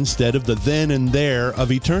temporary instead of the then and there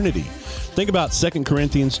of eternity. Think about 2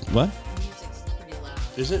 Corinthians. What? Music's pretty loud.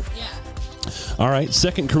 Is it? Yeah. All right,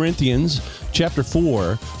 2 Corinthians chapter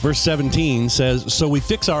 4, verse 17 says, "So we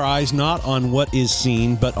fix our eyes not on what is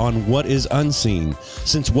seen, but on what is unseen.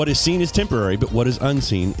 Since what is seen is temporary, but what is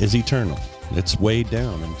unseen is eternal." It's way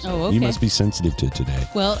down. Okay. You must be sensitive to it today.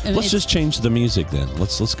 Well, let's just change the music then.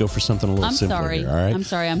 Let's go for something a little simpler. I'm sorry. Here, all right? I'm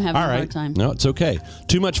sorry. I'm having a hard time. No, it's okay.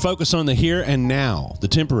 Too much focus on the here and now, the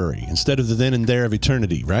temporary, instead of the then and there of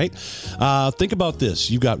eternity, right? Think about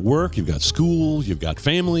this. You've got work, you've got school, you've got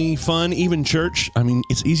family, fun, even church. I mean,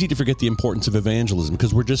 it's easy to forget the importance of evangelism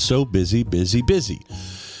because we're just so busy.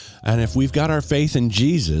 And if we've got our faith in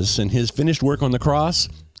Jesus and his finished work on the cross,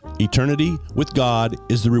 eternity with God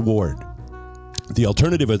is the reward. The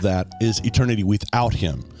alternative of that is eternity without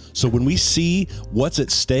him. So when we see what's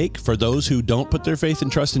at stake for those who don't put their faith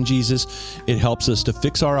and trust in Jesus, it helps us to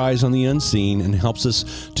fix our eyes on the unseen and helps us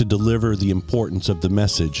to deliver the importance of the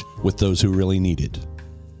message with those who really need it.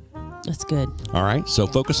 That's good. All right, so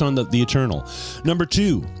focus on the eternal. Number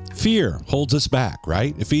 2, fear holds us back,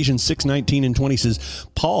 right? Ephesians 6:19 and 20 says,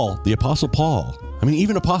 Paul, the Apostle Paul,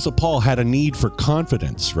 even Apostle Paul had a need for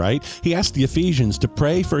confidence, right? He asked the Ephesians to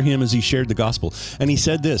pray for him as he shared the gospel. And he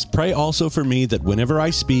said this, "Pray also for me that whenever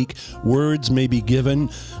I speak, words may be given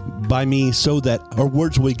by me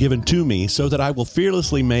words will be given to me so that I will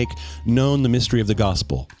fearlessly make known the mystery of the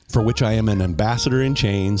gospel, for which I am an ambassador in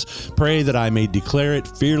chains. Pray that I may declare it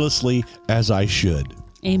fearlessly as I should."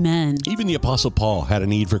 Amen. Even the Apostle Paul had a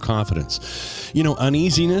need for confidence.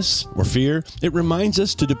 Uneasiness or fear, it reminds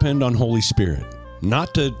us to depend on Holy Spirit,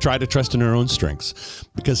 not to try to trust in our own strengths,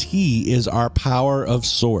 because he is our power of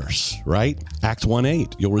source, right? Acts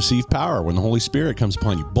 1:8, you'll receive power when the Holy Spirit comes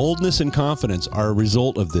upon you. Boldness and confidence are a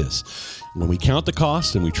result of this. When we count the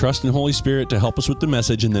cost and we trust in the Holy Spirit to help us with the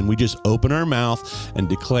message, and then we just open our mouth and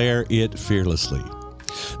declare it fearlessly.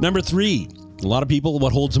 Number 3, a lot of people,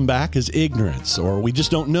 what holds them back is ignorance, or we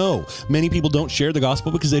just don't know. Many people don't share the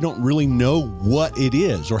gospel because they don't really know what it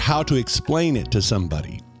is or how to explain it to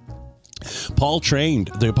somebody.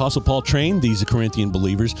 The Apostle Paul trained these Corinthian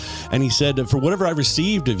believers, and he said, "For whatever I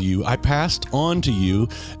received of you, I passed on to you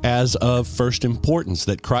as of first importance,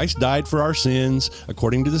 that Christ died for our sins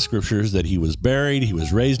according to the scriptures, that he was buried, he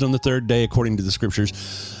was raised on the 3rd day according to the scriptures."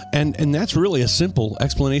 And that's really a simple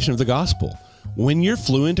explanation of the gospel. When you're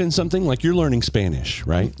fluent in something, like you're learning Spanish,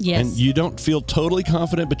 right? Yes. And you don't feel totally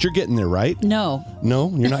confident, but you're getting there, right? No.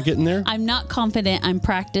 No? You're not getting there? I'm not confident. I'm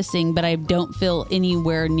practicing, but I don't feel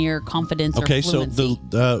anywhere near confidence or fluency. So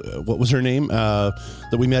what was her name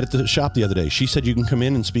that we met at the shop the other day? She said you can come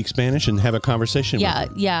in and speak Spanish and have a conversation with her.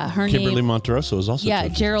 Yeah. Her Kimberly name. Monteroso is also. Yeah,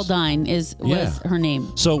 Geraldine was her name.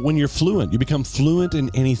 So when you're fluent, you become fluent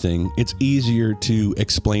in anything, it's easier to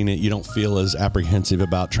explain it. You don't feel as apprehensive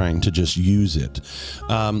about trying to just use it.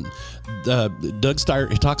 Doug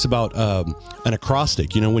Steyer, he talks about an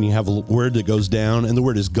acrostic, when you have a word that goes down and the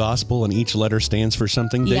word is gospel and each letter stands for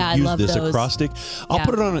something. They I use love this those. acrostic. I'll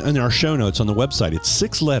put it in our show notes on the website. It's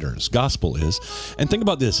 6 letters, gospel is. And think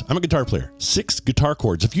about this. I'm a guitar player. 6 guitar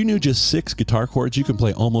chords. If you knew just 6 guitar chords, you can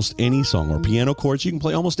play almost any song, or piano chords. You can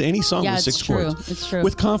play almost any song with 6 chords. It's true.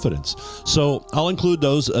 With confidence. So I'll include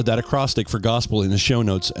that acrostic for gospel in the show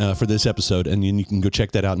notes for this episode, and then you can go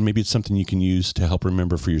check that out, and maybe it's something you can use to help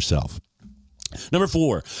remember for yourself. Number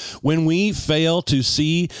 4, when we fail to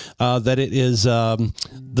see that it is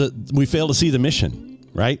we fail to see the mission.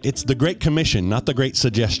 Right? It's the Great Commission, not the Great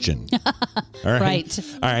Suggestion. All right. Right.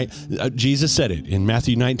 All right. Jesus said it in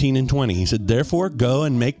Matthew 19 and 20. He said, "Therefore, go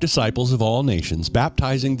and make disciples of all nations,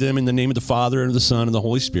 baptizing them in the name of the Father and of the Son and the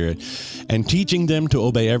Holy Spirit, and teaching them to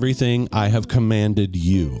obey everything I have commanded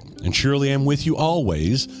you. And surely I'm with you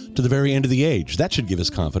always to the very end of the age." That should give us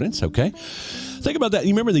confidence, okay? Think about that.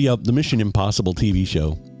 You remember the Mission Impossible TV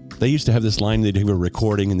show? They used to have this line, they'd have a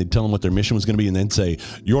recording and they'd tell them what their mission was going to be and then say,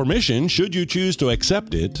 "Your mission, should you choose to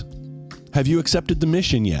accept it, have you accepted the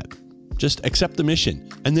mission yet? Just accept the mission."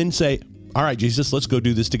 And then say, all right, Jesus, let's go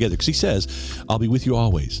do this together. Because he says, I'll be with you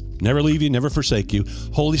always. Never leave you, never forsake you.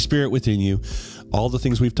 Holy Spirit within you. All the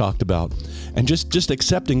things we've talked about. And just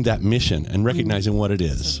accepting that mission and recognizing what it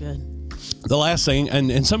is. So good. The last thing,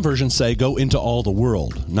 and some versions say, go into all the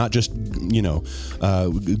world, not just,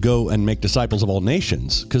 go and make disciples of all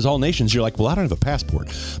nations. Because all nations, you're like, well, I don't have a passport.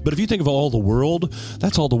 But if you think of all the world,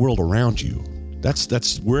 that's all the world around you.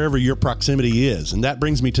 That's wherever your proximity is. And that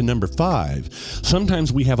brings me to number 5.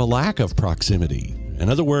 Sometimes we have a lack of proximity. In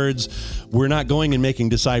other words, we're not going and making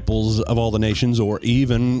disciples of all the nations or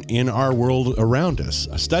even in our world around us.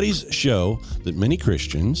 Studies show that many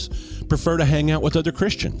Christians prefer to hang out with other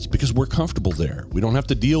Christians because we're comfortable there. We don't have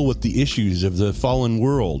to deal with the issues of the fallen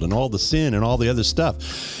world and all the sin and all the other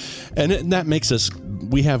stuff. And that makes us,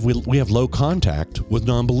 we have low contact with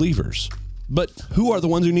non-believers. But who are the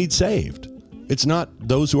ones who need saved? It's not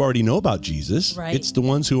those who already know about Jesus. Right. It's the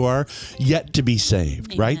ones who are yet to be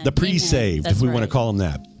saved, Amen. right? The pre-saved, if we want to call them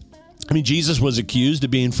that. I mean, Jesus was accused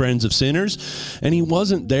of being friends of sinners, and he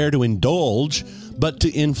wasn't there to indulge, but to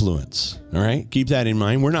influence. All right? Keep that in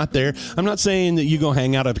mind. We're not there. I'm not saying that you go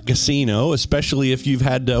hang out at a casino, especially if you've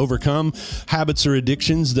had to overcome habits or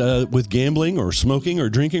addictions with gambling or smoking or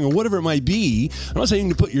drinking or whatever it might be. I'm not saying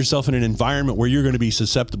to put yourself in an environment where you're going to be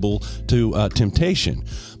susceptible to temptation,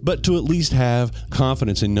 but to at least have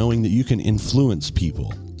confidence in knowing that you can influence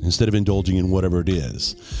people instead of indulging in whatever it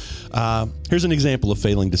is. Here's an example of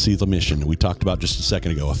failing to see the mission that we talked about just a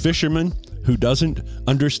second ago. A fisherman who doesn't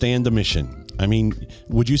understand the mission. I mean,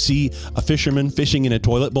 would you see a fisherman fishing in a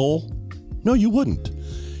toilet bowl? No, you wouldn't.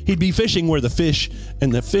 He'd be fishing where the fish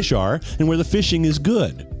are and where the fishing is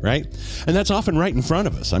good, right? And that's often right in front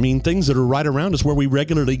of us. I mean, things that are right around us where we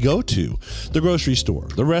regularly go to. The grocery store,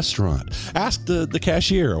 the restaurant. Ask the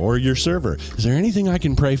cashier or your server, is there anything I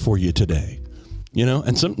can pray for you today?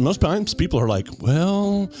 And most times people are like,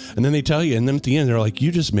 well, and then they tell you, and then at the end they're like,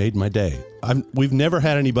 you just made my day. We've never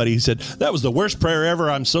had anybody who said, that was the worst prayer ever.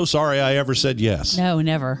 I'm so sorry I ever said yes. No,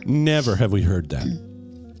 never. Never have we heard that.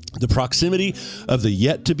 The proximity of the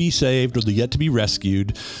yet to be saved or the yet to be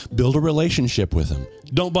rescued, build a relationship with them.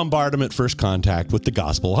 Don't bombard them at first contact with the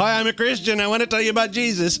gospel. Hi, I'm a Christian. I want to tell you about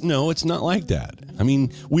Jesus. No, it's not like that. I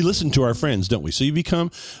mean, we listen to our friends, don't we? So you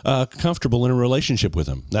become comfortable in a relationship with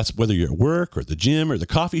them. That's whether you're at work or the gym or the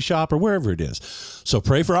coffee shop or wherever it is. So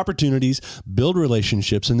pray for opportunities, build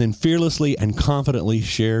relationships, and then fearlessly and confidently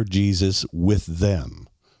share Jesus with them.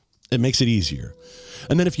 It makes it easier.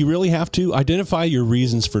 And then if you really have to, identify your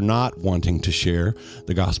reasons for not wanting to share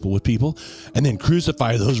the gospel with people, and then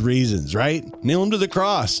crucify those reasons, right? Nail them to the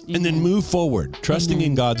cross, and then move forward, trusting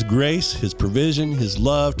in God's grace, his provision, his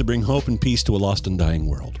love to bring hope and peace to a lost and dying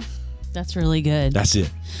world. That's really good. That's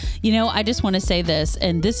it. I just want to say this,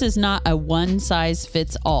 and this is not a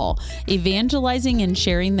one-size-fits-all. Evangelizing and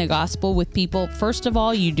sharing the gospel with people, first of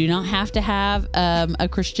all, you do not have to have a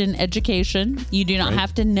Christian education. You do not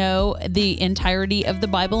have to know the entirety of the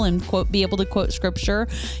Bible and be able to quote scripture.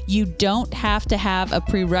 You don't have to have a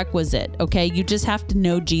prerequisite, okay? You just have to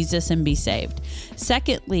know Jesus and be saved.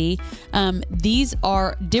 Secondly, these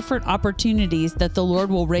are different opportunities that the Lord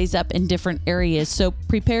will raise up in different areas, so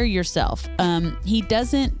prepare yourself. He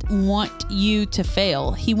doesn't want you to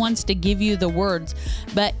fail. He wants to give you the words.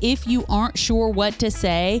 But if you aren't sure what to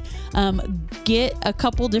say, get a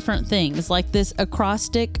couple different things like this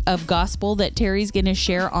acrostic of gospel that Terry's going to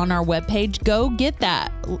share on our webpage. Go get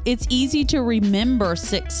that. It's easy to remember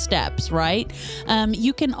 6 steps, right?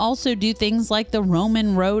 You can also do things like the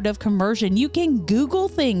Roman road of conversion. You can Google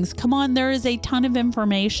things. Come on, there is a ton of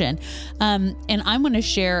information. And I'm going to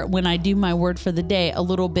share, when I do my word for the day, a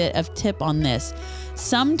little bit of tip on this.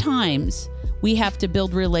 Sometimes we have to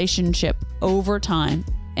build relationship over time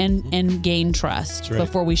and gain trust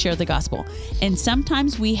before we share the gospel. And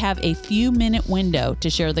sometimes we have a few-minute window to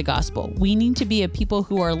share the gospel. We need to be a people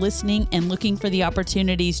who are listening and looking for the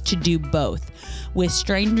opportunities to do both with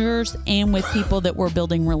strangers and with people that we're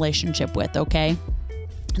building relationship with, okay?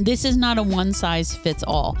 This is not a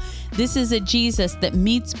one-size-fits-all. This is a Jesus that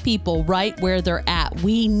meets people right where they're at.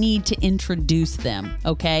 We need to introduce them,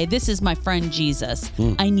 okay? This is my friend Jesus.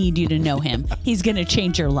 I need you to know him. He's going to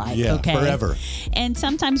change your life, okay? Forever. And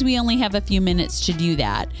sometimes we only have a few minutes to do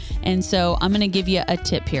that. And so I'm going to give you a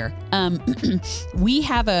tip here. We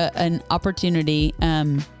have an opportunity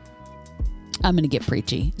I'm going to get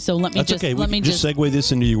preachy. So let me That's just okay. let me just segue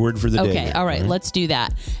this into your word for the day. Okay, all right, let's do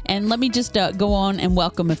that. And let me just go on and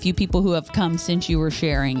welcome a few people who have come since you were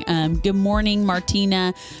sharing. Good morning,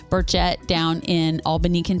 Martina Burchett down in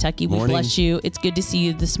Albany, Kentucky. We bless you. It's good to see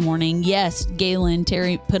you this morning. Yes, Galen,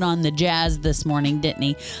 Terry put on the jazz this morning, didn't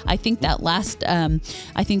he? I think that last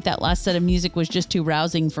set of music was just too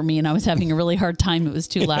rousing for me, and I was having a really hard time. It was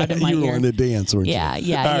too loud in my ear. You were wanting to dance, weren't you?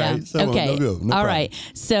 Yeah. Right, so okay. No all right.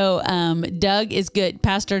 So Doug is good.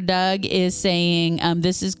 Pastor Doug is saying,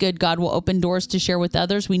 this is good. God will open doors to share with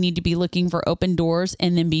others. We need to be looking for open doors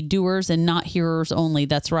and then be doers and not hearers only.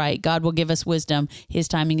 That's right. God will give us wisdom. His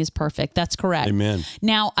timing is perfect. That's correct. Amen.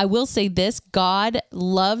 Now, I will say this. God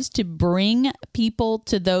loves to bring people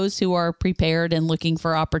to those who are prepared and looking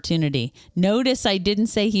for opportunity. Notice I didn't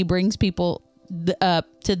say he brings people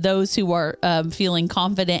to those who are feeling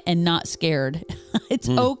confident and not scared. It's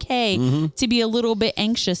okay to be a little bit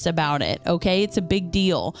anxious about it. Okay. It's a big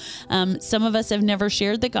deal. Some of us have never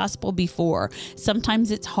shared the gospel before.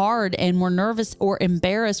 Sometimes it's hard and we're nervous or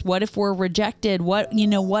embarrassed. What if we're rejected? What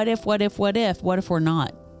if we're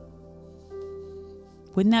not?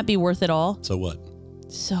 Wouldn't that be worth it all? So what?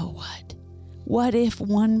 What if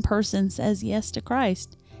one person says yes to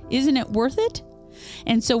Christ? Isn't it worth it?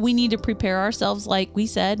 And so we need to prepare ourselves, like we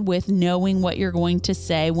said, with knowing what you're going to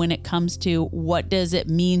say when it comes to what does it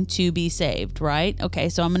mean to be saved, right? Okay,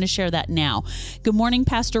 so I'm going to share that now. Good morning,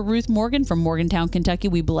 Pastor Ruth Morgan from Morgantown, Kentucky.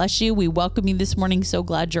 We bless you. We welcome you this morning. So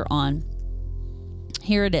glad you're on.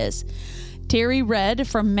 Here it is. Terry read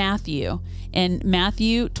from Matthew, and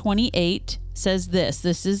Matthew 28 says this.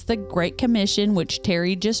 This is the Great Commission, which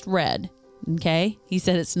Terry just read. Okay, he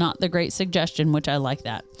said it's not the Great Suggestion, which I like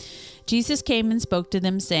that. Jesus came and spoke to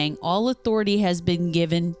them, saying, all authority has been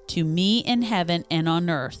given to me in heaven and on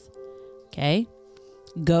earth. Okay.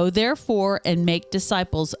 Go therefore and make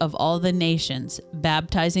disciples of all the nations,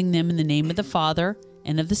 baptizing them in the name of the Father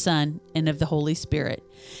and of the Son and of the Holy Spirit,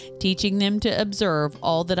 teaching them to observe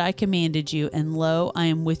all that I commanded you. And lo, I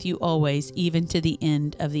am with you always, even to the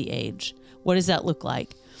end of the age. What does that look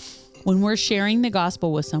like? When we're sharing the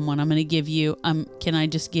gospel with someone, I'm going to give you, can I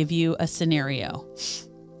just give you a scenario?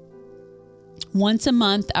 Once a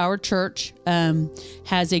month, our church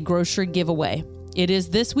has a grocery giveaway. It is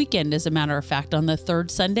this weekend, as a matter of fact, on the third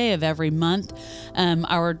Sunday of every month.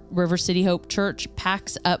 Our River City Hope Church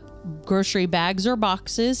packs up grocery bags or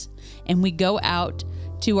boxes, and we go out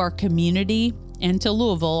to our community and to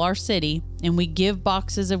Louisville, our city, and we give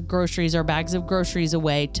boxes of groceries or bags of groceries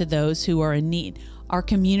away to those who are in need. Our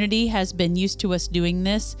community has been used to us doing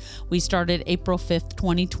this. We started April 5th,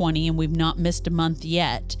 2020, and we've not missed a month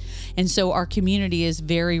yet. And so our community is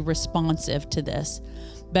very responsive to this.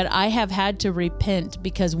 But I have had to repent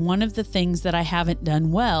because one of the things that I haven't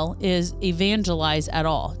done well is evangelize at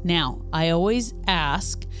all. Now, I always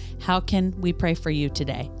ask, how can we pray for you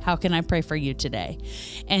today? How can I pray for you today?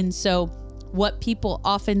 And so what people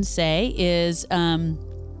often say is,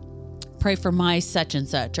 pray for my such and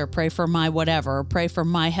such, or pray for my whatever, or pray for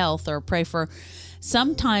my health, or pray for.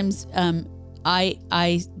 Sometimes I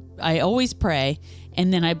always pray,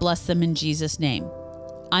 and then I bless them in Jesus' name.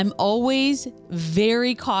 I'm always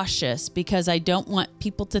very cautious because I don't want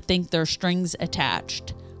people to think there are strings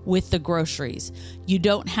attached with the groceries. You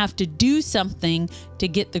don't have to do something to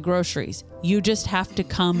get the groceries. You just have to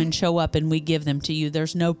come and show up and we give them to you.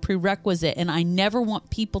 There's no prerequisite. And I never want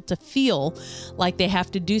people to feel like they have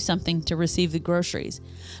to do something to receive the groceries.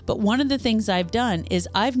 But one of the things I've done is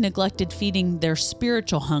I've neglected feeding their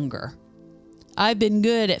spiritual hunger. I've been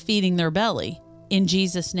good at feeding their belly in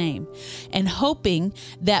Jesus' name and hoping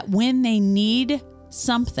that when they need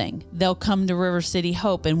something, they'll come to River City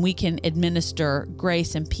Hope and we can administer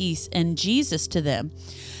grace and peace and Jesus to them.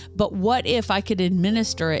 But what if I could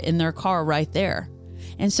administer it in their car right there?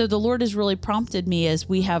 And so the Lord has really prompted me as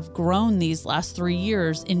we have grown these last 3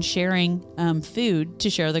 years in sharing food to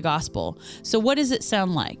share the gospel. So what does it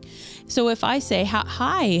sound like? So if I say,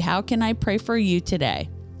 hi, how can I pray for you today?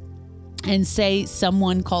 And say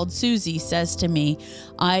someone called Susie says to me,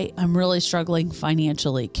 I'm really struggling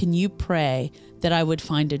financially. Can you pray that I would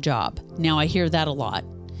find a job? Now I hear that a lot.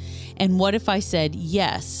 And what if I said,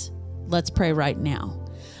 yes, let's pray right now.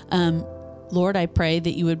 Lord, I pray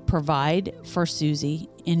that you would provide for Susie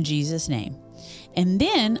in Jesus' name. And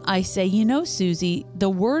then I say, Susie, the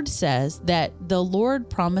word says that the Lord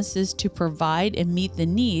promises to provide and meet the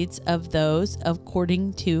needs of those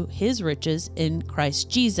according to his riches in Christ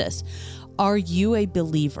Jesus. Are you a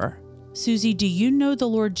believer? Susie, do you know the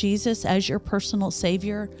Lord Jesus as your personal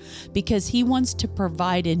Savior? Because He wants to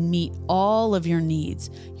provide and meet all of your needs,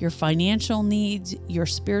 your financial needs, your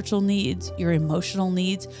spiritual needs, your emotional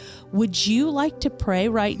needs. Would you like to pray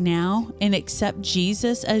right now and accept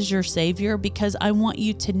Jesus as your Savior? Because I want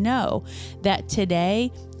you to know that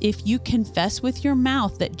today, if you confess with your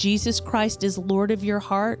mouth that Jesus Christ is Lord of your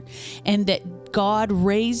heart and that God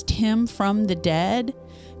raised Him from the dead,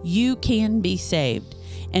 you can be saved.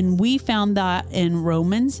 And we found that in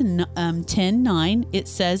Romans 10:9, it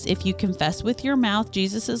says, if you confess with your mouth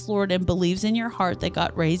Jesus is Lord and believes in your heart that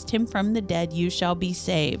God raised Him from the dead, you shall be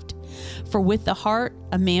saved. For with the heart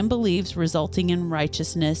a man believes, resulting in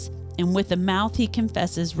righteousness, and with the mouth he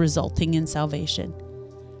confesses, resulting in salvation.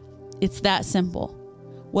 It's that simple.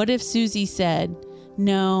 What if Susie said,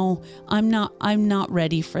 no, I'm not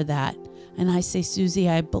ready for that. And I say, Susie,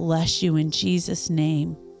 I bless you in Jesus'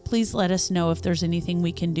 name. Please let us know if there's anything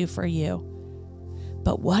we can do for you.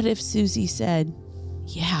 But what if Susie said,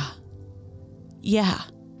 yeah,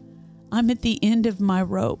 I'm at the end of my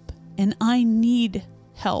rope and I need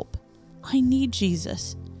help. I need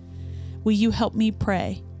Jesus. Will you help me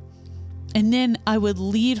pray? And then I would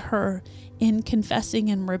lead her in confessing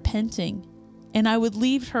and repenting. And I would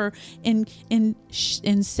lead her in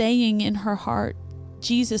saying in her heart,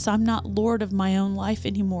 Jesus, I'm not Lord of my own life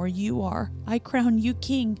anymore. You are. I crown you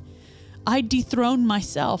King. I dethrone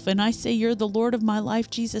myself and I say you're the Lord of my life,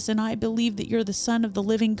 Jesus, and I believe that you're the Son of the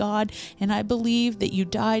living God, and I believe that you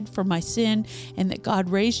died for my sin and that God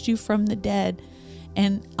raised you from the dead,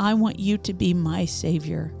 and I want you to be my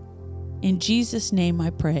Savior. In Jesus' name I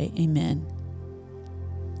pray, amen.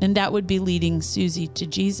 And that would be leading Susie to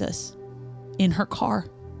Jesus in her car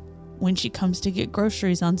when she comes to get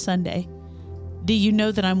groceries on Sunday. Do you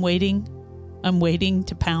know that I'm waiting? I'm waiting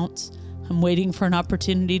to pounce. I'm waiting for an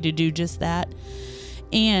opportunity to do just that.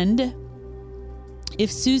 And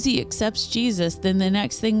if Susie accepts Jesus, then the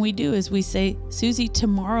next thing we do is we say, Susie,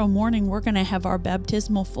 tomorrow morning we're going to have our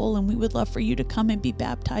baptismal full, and we would love for you to come and be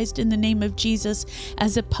baptized in the name of Jesus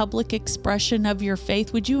as a public expression of your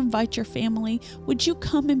faith. Would you invite your family? Would you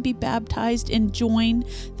come and be baptized and join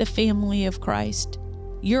the family of Christ?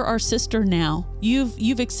 You're our sister now.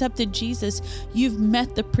 You've accepted Jesus. You've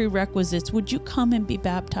met the prerequisites. Would you come and be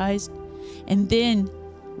baptized? And then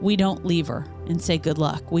we don't leave her and say good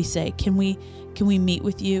luck. We say, can we meet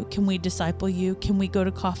with you? Can we disciple you? Can we go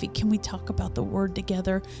to coffee? Can we talk about the word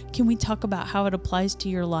together? Can we talk about how it applies to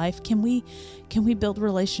your life? Can we build a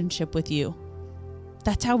relationship with you?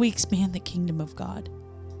 That's how we expand the kingdom of God.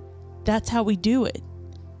 That's how we do it.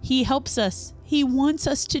 He helps us. He wants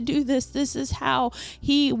us to do this. This is how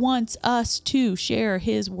He wants us to share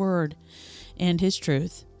His word and His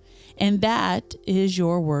truth. And that is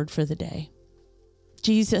your word for the day.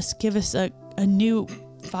 Jesus, give us a new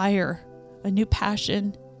fire, a new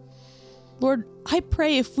passion. Lord, I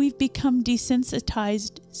pray if we've become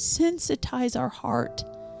desensitized, sensitize our heart.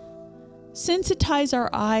 Sensitize our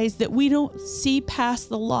eyes that we don't see past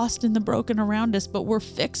the lost and the broken around us, but we're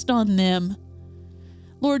fixed on them.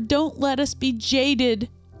 Lord, don't let us be jaded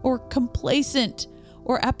or complacent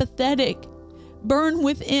or apathetic. Burn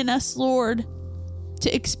within us, Lord,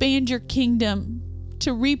 to expand your kingdom,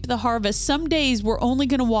 to reap the harvest. Some days we're only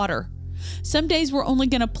going to water. Some days we're only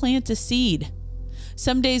going to plant a seed.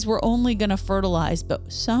 Some days we're only going to fertilize,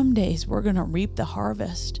 but some days we're going to reap the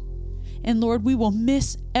harvest. And Lord, we will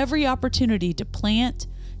miss every opportunity to plant,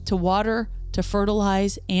 to water, to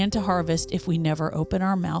fertilize, and to harvest if we never open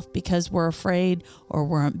our mouth because we're afraid or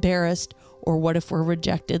we're embarrassed, or what if we're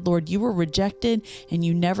rejected? Lord, you were rejected and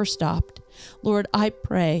you never stopped. Lord, I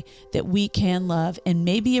pray that we can love, and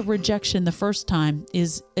maybe a rejection the first time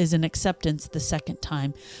is an acceptance the second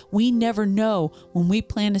time. We never know when we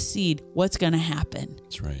plant a seed what's going to happen.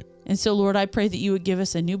 That's right. And so, Lord, I pray that you would give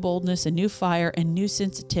us a new boldness, a new fire, and new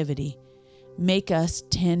sensitivity. Make us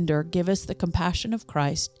tender. Give us the compassion of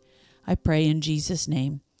Christ. I pray in Jesus'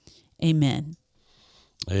 name. Amen.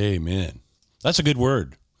 Amen. That's a good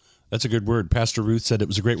word. That's a good word. Pastor Ruth said it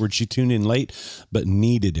was a great word. She tuned in late, but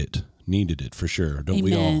needed it. Needed it for sure. Don't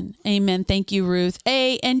we all? Amen. Thank you, Ruth.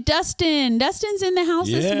 Hey, and Dustin. Dustin's in the house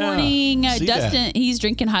this morning. Dustin, he's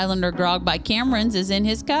drinking Highlander grog by Cameron's, is in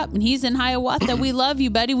his cup, and he's in Hiawatha. We love you,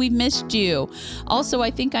 buddy. We missed you. Also, I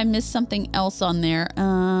think I missed something else on there.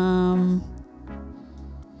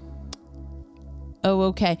 Oh,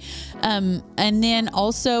 okay. And then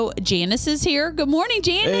also Janice is here. Good morning,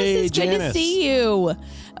 Janice. Hey, it's Janice. good to see you.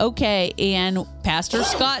 Okay, and Pastor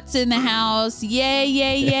Scott's in the house. Yay,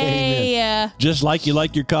 yay, yay. Just like you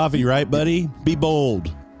like your coffee, right, buddy? Be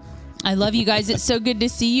bold. I love you guys. It's so good to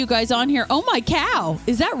see you guys on here. Oh, my cow.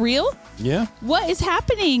 Is that real? Yeah. What is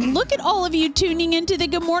happening? Look at all of you tuning into the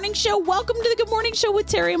Good Morning Show. Welcome to the Good Morning Show with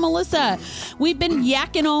Terry and Melissa. We've been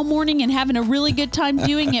yakking all morning and having a really good time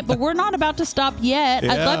doing it, but we're not about to stop yet.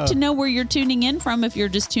 Yeah. I'd love to know where you're tuning in from. If you're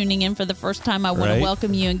just tuning in for the first time, I want to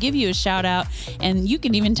welcome you and give you a shout out. And you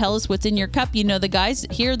can even tell us what's in your cup. You know, the guys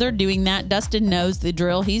here, they're doing that. Dustin knows the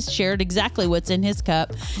drill. He's shared exactly what's in his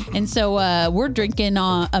cup. And so we're drinking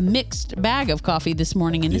a mixed bag of coffee this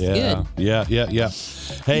morning, and it's good. Yeah.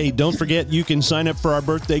 Hey, don't forget, you can sign up for our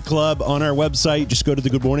birthday club on our website. Just go to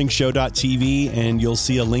thegoodmorningshow.tv and you'll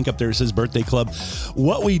see a link up there that says birthday club.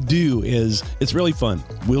 What we do is, it's really fun.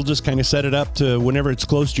 We'll just kind of set it up to whenever it's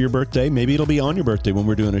close to your birthday. Maybe it'll be on your birthday when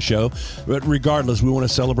we're doing a show. But regardless, we want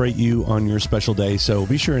to celebrate you on your special day. So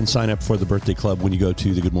be sure and sign up for the birthday club when you go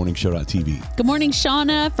to thegoodmorningshow.tv. Good morning,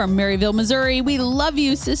 Shauna from Maryville, Missouri. We love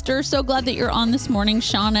you, sister. So glad that you're on this morning.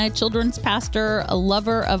 Shauna, children's pastor, a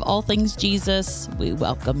lover of all things Jesus. We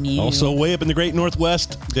welcome you. Also, way up in the great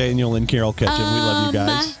Northwest, Daniel and Carol Ketchum. We love you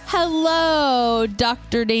guys. Hello,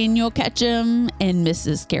 Dr. Daniel Ketchum and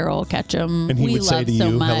Mrs. Carol Ketchum. And he would say to you,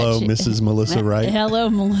 hello, Mrs. Melissa Wright. Hello,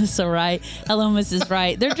 Melissa Wright. Hello, Mrs.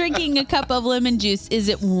 Wright. They're drinking a cup of lemon juice. Is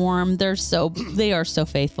it warm? They are so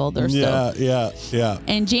faithful. Yeah.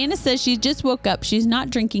 And Janice says she just woke up. She's not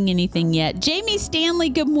drinking anything yet. Jamie Stanley,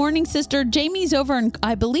 good morning, sister. Jamie's over in,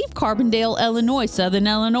 I believe, Carbondale, Illinois, Southern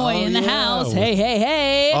Illinois, in the house.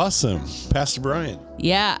 Hey. Awesome. Pastor Brian.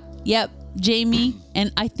 Yeah. Yep. Jamie,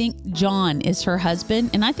 and I think John is her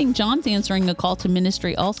husband, and I think John's answering a call to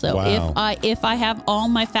ministry also. Wow. If I have all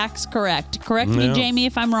my facts correct me, Jamie,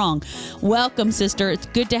 if I'm wrong. Welcome, sister. It's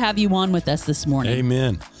good to have you on with us this morning.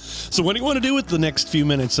 Amen. So what do you want to do with the next few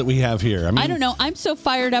minutes that we have here? I don't know. I'm so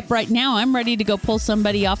fired up right now. I'm ready to go pull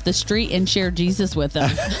somebody off the street and share Jesus with them.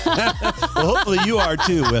 Well, hopefully you are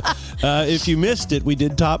too. If you missed it, we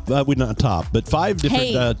did but 5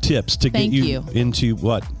 different tips to get you into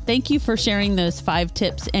what? Thank you for sharing those 5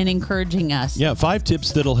 tips and encouraging us. Yeah, 5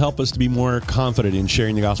 tips that'll help us to be more confident in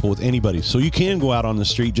sharing the gospel with anybody. So you can go out on the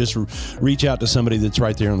street, just reach out to somebody that's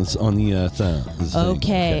right there on the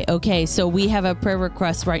thing. Okay. So we have a prayer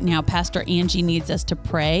request right now. Pastor Angie needs us to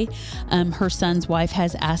pray. Her son's wife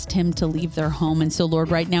has asked him to leave their home. And so,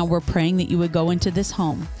 Lord, right now we're praying that you would go into this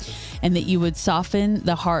home and that you would soften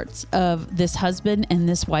the hearts of this husband and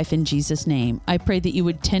this wife in Jesus' name. I pray that you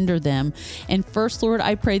would tender them. And first, Lord,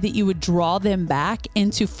 I pray that you would draw them back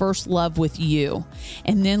into first love with you.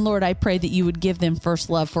 And then, Lord, I pray that you would give them first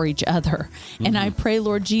love for each other. Mm-hmm. And I pray,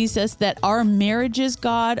 Lord Jesus, that our marriages,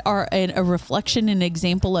 God, are a reflection and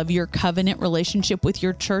example of your covenant relationship with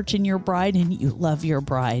your church and your bride, and you love your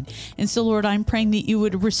bride. And so, Lord, I'm praying that you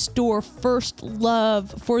would restore first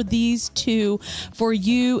love for these two, for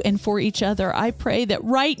you and for each other. I pray that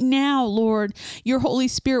right now, Lord, your Holy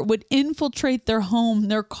Spirit would infiltrate their home,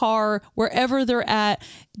 their car, wherever they're at.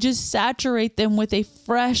 Just saturate them with a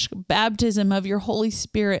fresh baptism of your Holy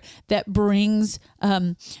Spirit that brings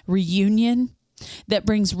reunion, that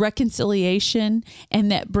brings reconciliation,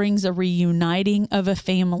 and that brings a reuniting of a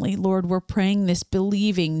family. Lord, we're praying this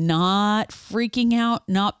believing, not freaking out,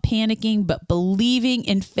 not panicking, but believing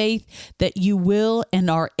in faith that you will and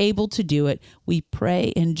are able to do it. We pray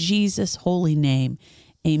in Jesus' holy name.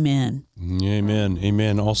 Amen.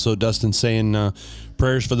 Amen. Also, Dustin saying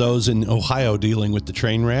prayers for those in Ohio dealing with the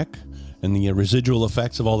train wreck and the residual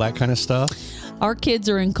effects of all that kind of stuff. Our kids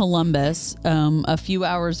are in Columbus, a few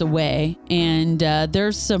hours away, and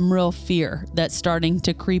there's some real fear that's starting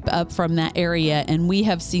to creep up from that area. And we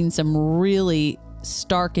have seen some really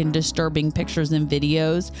stark and disturbing pictures and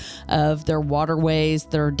videos of their waterways,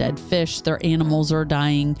 their dead fish, their animals are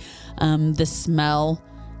dying, the smell.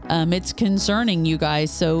 It's concerning, you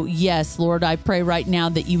guys. So yes, Lord, I pray right now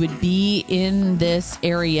that you would be in this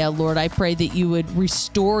area. Lord, I pray that you would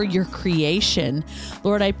restore your creation.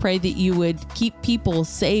 Lord, I pray that you would keep people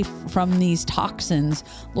safe from these toxins.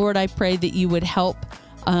 Lord, I pray that you would help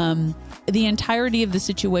the entirety of the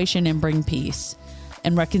situation and bring peace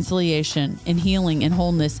and reconciliation and healing and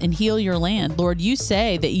wholeness and heal your land. Lord, you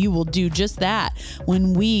say that you will do just that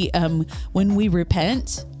when we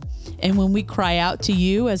repent and when we cry out to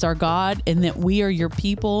you as our God, and that we are your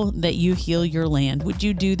people, that you heal your land. Would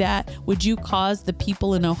you do that? Would you cause the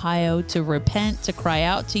people in Ohio to repent, to cry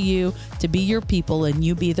out to you, to be your people, and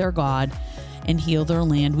you be their God, and heal their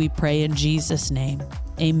land? We pray in Jesus' name.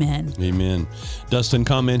 Amen. Amen. Dustin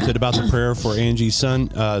commented about the prayer for Angie's son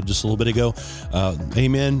just a little bit ago.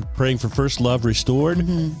 Amen. Praying for first love restored.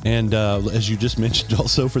 Mm-hmm. And as you just mentioned,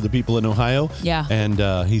 also for the people in Ohio. Yeah.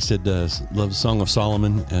 And he said, love Song of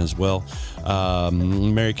Solomon as well.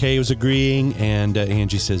 Mary Kay was agreeing, and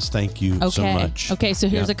Angie says, thank you so much. Okay, so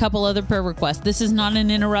here's a couple other prayer requests. This is not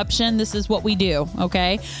an interruption. This is what we do,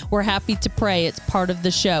 okay? We're happy to pray. It's part of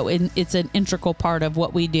the show, and it's an integral part of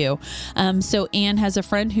what we do. So Ann has a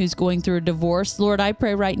friend who's going through a divorce. Lord, I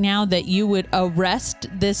pray right now that you would arrest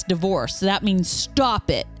this divorce. That means stop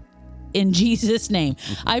it. In Jesus' name,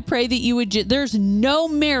 I pray that you would, there's no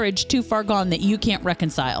marriage too far gone that you can't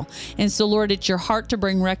reconcile. And so, Lord, it's your heart to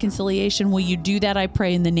bring reconciliation. Will you do that? I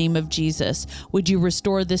pray in the name of Jesus. Would you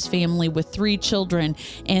restore this family with 3 children?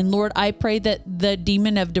 And Lord, I pray that the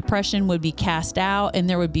demon of depression would be cast out and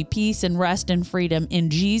there would be peace and rest and freedom. In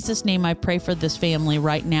Jesus' name, I pray for this family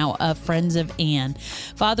right now of Friends of Ann.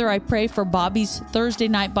 Father, I pray for Bobby's Thursday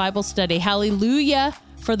night Bible study. Hallelujah.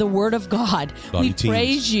 For the word of God. We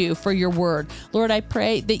praise you for your word. Lord, I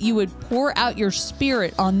pray that you would pour out your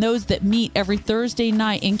spirit on those that meet every Thursday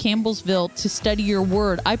night in Campbellsville to study your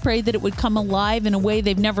word. I pray that it would come alive in a way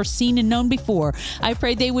they've never seen and known before. I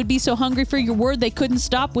pray they would be so hungry for your word they couldn't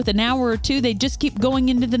stop with an hour or two. They'd just keep going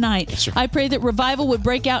into the night. Yes, I pray that revival would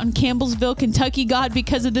break out in Campbellsville, Kentucky, God,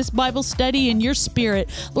 because of this Bible study and your spirit.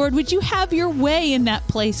 Lord, would you have your way in that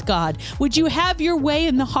place, God? Would you have your way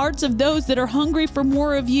in the hearts of those that are hungry for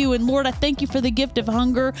more of you? And Lord, I thank you for the gift of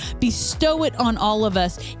hunger. Bestow it on all of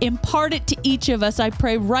us. Impart it to each of us. I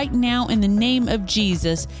pray right now in the name of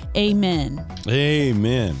Jesus. Amen.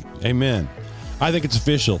 Amen. Amen. I think it's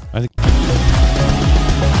official. I think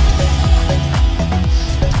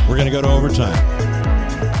we're going to go to overtime.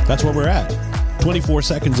 That's where we're at. 24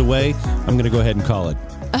 seconds away. I'm going to go ahead and call it.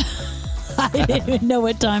 I didn't even know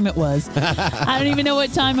what time it was. I don't even know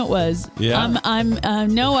what time it was. Yeah.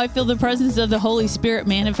 No, I feel the presence of the Holy Spirit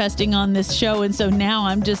manifesting on this show. And so now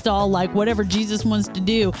I'm just all like, whatever Jesus wants to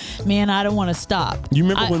do, man, I don't want to stop. You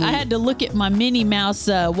remember when I had to look at my Minnie Mouse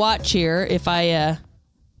watch here. If I,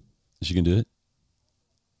 she can do it?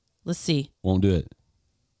 Let's see. Won't do it.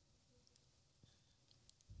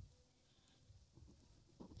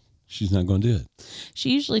 She's not going to do it.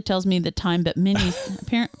 She usually tells me the time, but Minnie,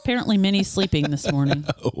 apparently Minnie's sleeping this morning.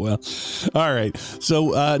 Oh, well, all right.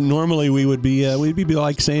 So normally we'd be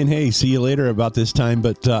like saying, "Hey, see you later" about this time,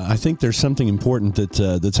 but I think there's something important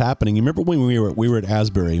that's happening. You remember when we were at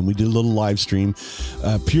Asbury and we did a little live stream,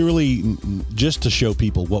 purely just to show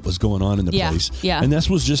people what was going on in the place. Yeah. And this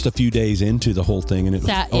was just a few days into the whole thing, and it was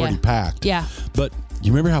already packed. Yeah. But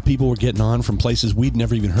you remember how people were getting on from places we'd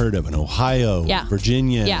never even heard of in Ohio,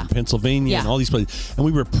 Virginia, and Pennsylvania, and all these places. And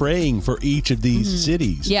we were praying for each of these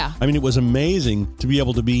cities. Yeah. I mean, it was amazing to be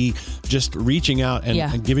able to be just reaching out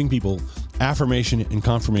and giving people affirmation and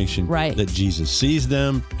confirmation that Jesus sees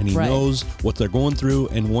them and he knows what they're going through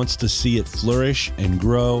and wants to see it flourish and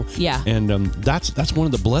grow. Yeah. And that's one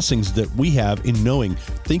of the blessings that we have in knowing,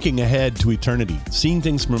 thinking ahead to eternity, seeing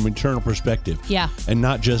things from an eternal perspective. Yeah. And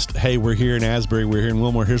not just, hey, we're here in Asbury, we're here in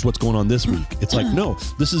Wilmore, here's what's going on this week. It's like, no,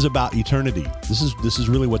 this is about eternity. This is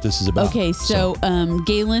really what this is about. Okay, so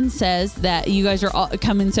Galen says that you guys are all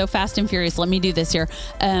coming so fast and furious. Let me do this here.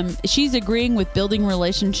 She's agreeing with building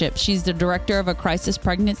relationships. She's the director of a crisis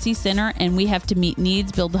pregnancy center, and we have to meet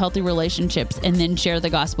needs, build healthy relationships, and then share the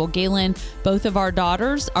gospel. Galen, both of our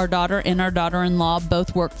daughters, our daughter and our daughter-in-law,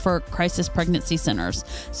 both work for crisis pregnancy centers.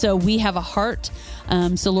 So we have a heart.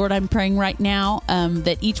 So Lord, I'm praying right now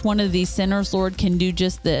that each one of these centers, Lord, can do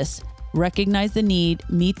just this. Recognize the need,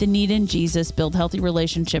 meet the need in Jesus, build healthy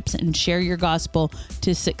relationships, and share your gospel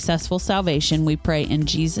to successful salvation. We pray in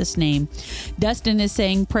Jesus' name. Dustin is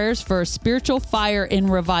saying prayers for spiritual fire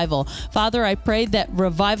and revival. Father, I pray that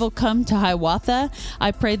revival come to Hiawatha.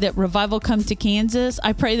 I pray that revival come to Kansas.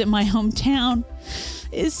 I pray that my hometown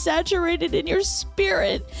is saturated in your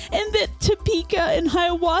spirit, and that Topeka and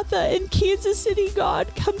Hiawatha and Kansas City,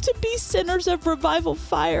 God, come to be centers of revival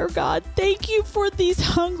fire, God. Thank you for these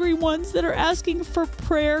hungry ones that are asking for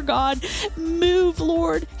prayer, God. Move,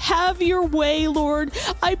 Lord. Have your way, Lord.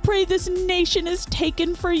 I pray this nation is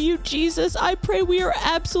taken for you, Jesus. I pray we are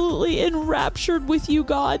absolutely enraptured with you,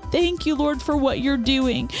 God. Thank you, Lord, for what you're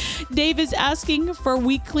doing. Dave is asking for his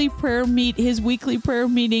weekly prayer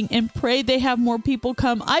meeting, and pray they have more people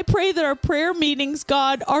come. I pray that our prayer meetings,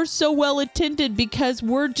 God, are so well attended because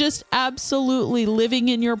we're just absolutely living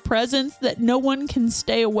in your presence that no one can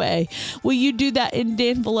stay away. Will you do that in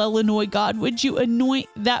Danville, Illinois, God? Would you anoint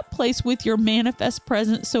that place with your manifest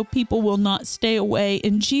presence so people will not stay away?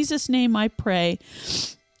 In Jesus' name I pray.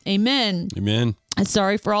 Amen. Amen.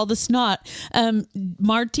 Sorry for all the snot.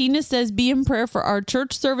 Martina says, be in prayer for our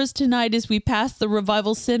church service tonight as we pass the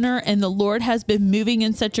Revival Center, and the Lord has been moving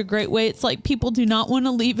in such a great way. It's like people do not want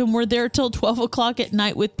to leave, and we're there till 12 o'clock at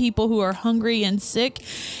night with people who are hungry and sick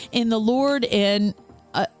in the Lord. And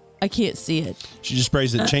I can't see it. She just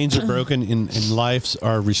prays that chains are broken and lives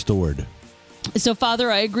are restored. So,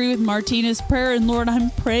 Father, I agree with Martina's prayer. And Lord,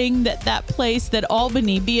 I'm praying that place, that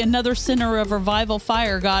Albany, be another center of revival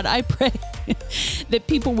fire, God. I pray that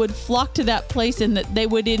people would flock to that place and that they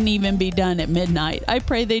wouldn't even be done at midnight. I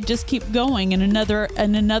pray they just keep going, and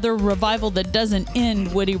another revival that doesn't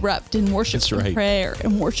end would erupt, and worship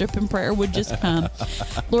and prayer would just come.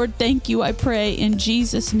 Lord, thank you. I pray in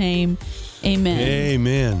Jesus' name. Amen.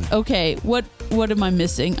 Amen. Okay, what am I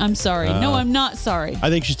missing? I'm sorry. No, I'm not sorry. I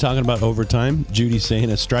think she's talking about overtime. Judy's saying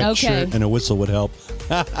a striped shirt and a whistle would help.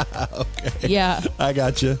 Okay. Yeah. I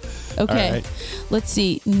got you. Okay. Right. Let's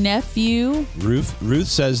see. Nephew. Ruth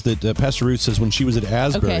says that, Pastor Ruth says when she was at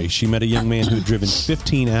Asbury, she met a young man who had driven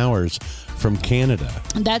 15 hours from Canada.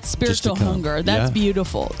 That's spiritual hunger. That's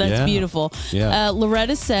beautiful. That's beautiful. Yeah.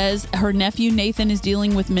 Loretta says her nephew Nathan is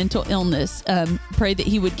dealing with mental illness. Pray that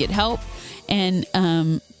he would get help. And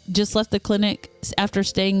just left the clinic after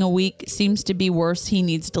staying a week. Seems to be worse. He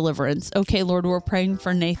needs deliverance. Okay, Lord, we're praying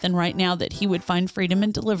for Nathan right now that he would find freedom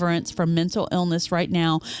and deliverance from mental illness right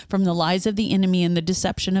now, from the lies of the enemy and the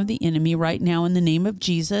deception of the enemy right now in the name of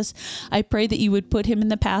Jesus. I pray that you would put him in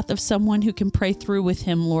the path of someone who can pray through with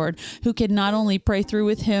him, Lord, who can not only pray through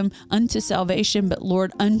with him unto salvation, but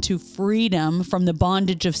Lord, unto freedom from the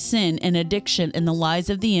bondage of sin and addiction and the lies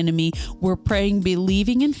of the enemy. We're praying,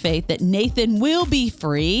 believing in faith that Nathan will be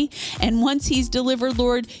free. And once he's delivered,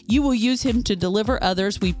 Lord, you will use him to deliver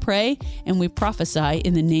others. We pray and we prophesy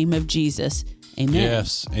in the name of Jesus. Amen.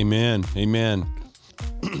 Yes. Amen. Amen.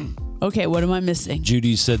 Okay, what am I missing?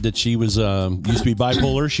 Judy said that she was used to be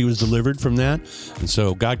bipolar. She was delivered from that. And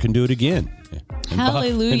so God can do it again. And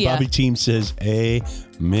Hallelujah. And Bobby Team says,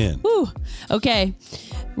 amen. Whew. Okay.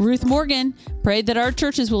 Ruth Morgan prayed that our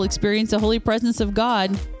churches will experience the holy presence of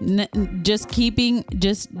God. Just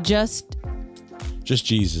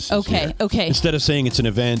Jesus. Okay. Okay. Instead of saying it's an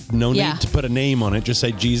event, no need to put a name on it. Just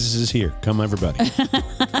say Jesus is here. Come, everybody.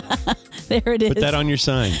 There it is. Put that on your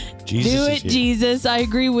sign. Jesus Do is it, here. Jesus. I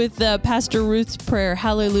agree with Pastor Ruth's prayer.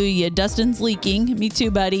 Hallelujah. Dustin's leaking. Me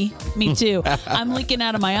too, buddy. Me too. I'm leaking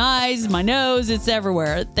out of my eyes, my nose. It's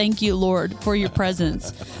everywhere. Thank you, Lord, for your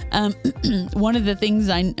presence. One of the things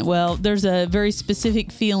there's a very specific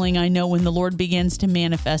feeling I know when the Lord begins to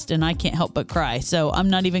manifest, and I can't help but cry. So I'm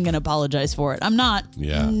not even going to apologize for it. I'm not.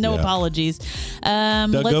 No apologies.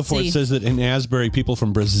 Doug Goforth says that in Asbury, people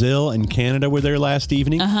from Brazil and Canada were there last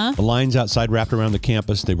evening. The lines outside wrapped around the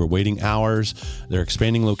campus. They were waiting hours. They're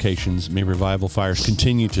expanding locations. May revival fires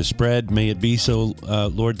continue to spread. May it be so,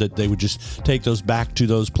 Lord, that they would just take those back to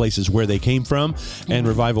those places where they came from, and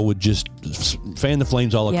revival would just fan the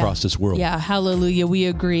flames all across this world. Yeah, hallelujah. We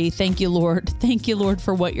agree. Thank you, Lord. Thank you, Lord,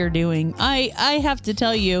 for what you're doing. I have to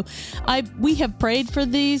tell you, we have prayed for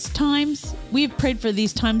these times. We've prayed for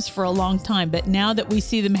these times for a long time, but now that we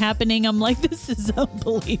see them happening, I'm like, this is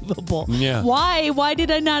unbelievable. Yeah. Why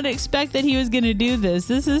did I not expect that he was going to do this?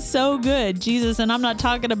 This is so good, Jesus. And I'm not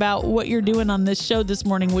talking about what you're doing on this show this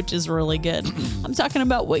morning, which is really good. I'm talking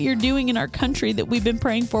about what you're doing in our country that we've been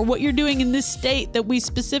praying for, what you're doing in this state that we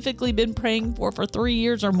specifically been praying for 3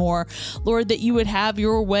 years or more. Lord, that you would have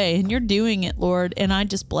your way, and you're doing it, Lord. And I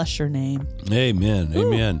just bless your name. Amen. Ooh.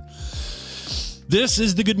 Amen. This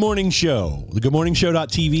is the Good Morning Show. The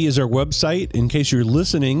GoodMorningShow.tv is our website. In case you're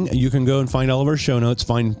listening, you can go and find all of our show notes,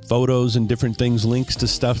 find photos and different things, links to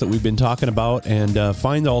stuff that we've been talking about, and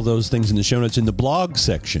find all those things in the show notes in the blog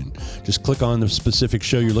section. Just click on the specific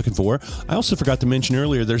show you're looking for. I also forgot to mention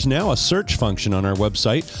earlier, there's now a search function on our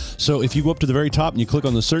website. So if you go up to the very top and you click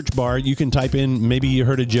on the search bar, you can type in, maybe you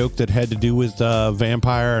heard a joke that had to do with a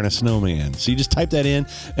vampire and a snowman. So you just type that in,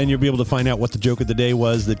 and you'll be able to find out what the joke of the day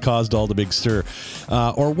was that caused all the big stir.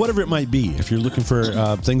 Or whatever it might be. If you're looking for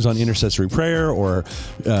things on intercessory prayer or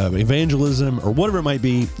evangelism or whatever it might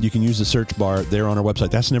be, you can use the search bar there on our website.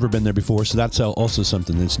 That's never been there before, so that's also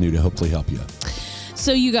something that's new to hopefully help you.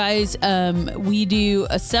 So you guys, we do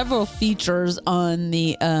several features on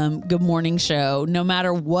the Good Morning Show, no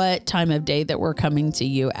matter what time of day that we're coming to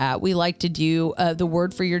you at. We like to do the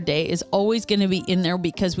word for your day is always going to be in there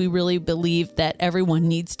because we really believe that everyone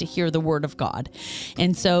needs to hear the word of God.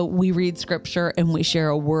 And so we read scripture and we share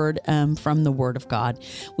a word from the word of God.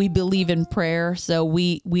 We believe in prayer. So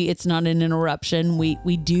we it's not an interruption.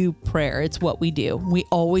 We do prayer. It's what we do. We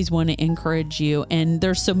always want to encourage you. And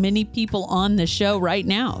there's so many people on the show right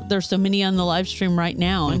now. There's so many on the live stream right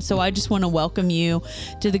now. And so I just want to welcome you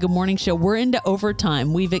to the Good Morning Show. We're into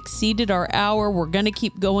overtime. We've exceeded our hour. We're going to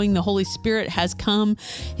keep going. The Holy Spirit has come.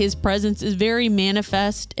 His presence is very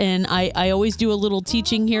manifest. And I always do a little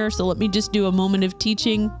teaching here. So let me just do a moment of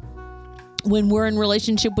teaching. When we're in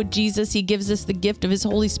relationship with Jesus, he gives us the gift of his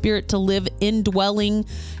Holy Spirit to live indwelling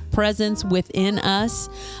presence within us.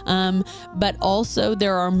 But also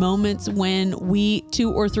there are moments when we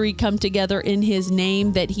 2 or 3 come together in his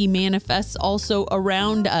name that he manifests also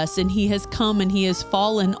around us. And he has come and he has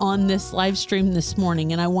fallen on this live stream this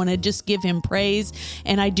morning. And I want to just give him praise.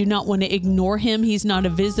 And I do not want to ignore him. He's not a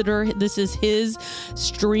visitor. This is his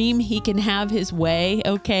stream. He can have his way.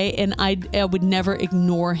 Okay. And I would never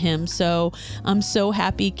ignore him. So I'm so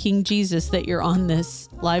happy, King Jesus, that you're on this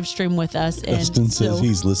live stream with us. Dustin says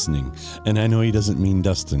he's listening. And I know he doesn't mean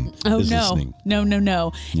Dustin is listening.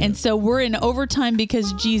 No. Yeah. And so we're in overtime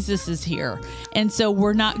because Jesus is here. And so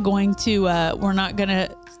we're not going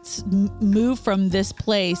to move from this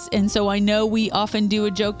place. And so I know we often do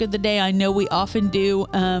a joke of the day. I know we often do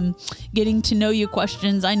getting to know you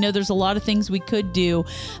questions. I know there's a lot of things we could do.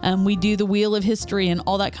 We do the wheel of history and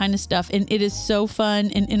all that kind of stuff. And it is so fun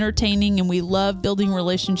and entertaining. And we love building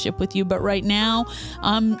relationship with you. But right now,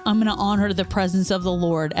 I'm going to honor the presence of the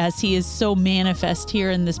Lord as he is so manifest here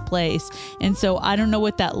in this place. And so I don't know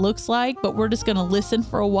what that looks like, but we're just going to listen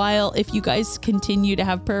for a while. If you guys continue to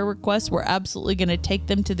have prayer requests, we're absolutely going to take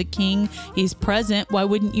them to the King. He's present. Why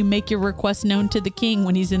wouldn't you make your request known to the King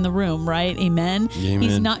when he's in the room, right? Amen. Amen.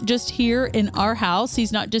 He's not just here in our house.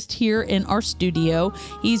 He's not just here in our studio.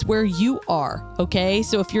 He's where you are. Okay.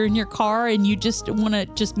 So if you're in your car and you just want to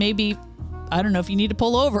just maybe, I don't know if you need to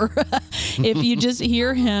pull over. If you just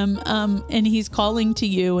hear him and he's calling to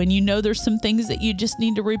you and you know there's some things that you just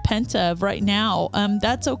need to repent of right now,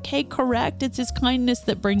 that's okay, correct? It's his kindness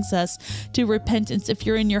that brings us to repentance. If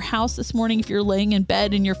you're in your house this morning, if you're laying in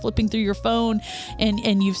bed and you're flipping through your phone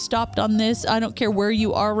and you've stopped on this, I don't care where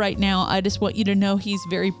you are right now. I just want you to know he's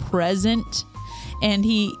very present. And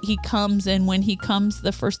he comes, and when he comes,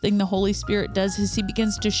 the first thing the Holy Spirit does is he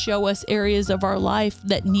begins to show us areas of our life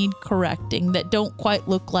that need correcting, that don't quite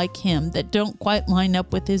look like him, that don't quite line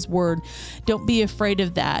up with his word. Don't be afraid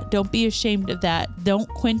of that. Don't be ashamed of that. Don't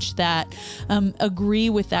quench that.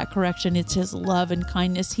 Agree with that correction. It's his love and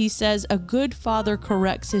kindness. He says a good father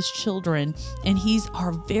corrects his children, and he's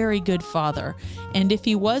our very good father. And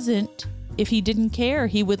if he didn't care,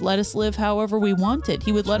 he would let us live however we wanted.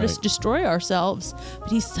 He would let us destroy ourselves. But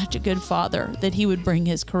he's such a good father that he would bring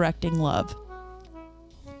his correcting love.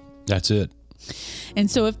 That's it. And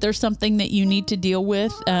so if there's something that you need to deal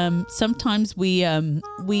with, sometimes we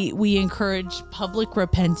encourage public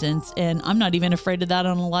repentance. And I'm not even afraid of that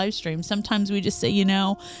on a live stream. Sometimes we just say,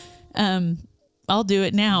 I'll do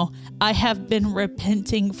it now. I have been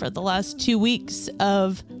repenting for the last 2 weeks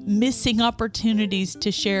of missing opportunities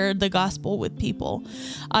to share the gospel with people.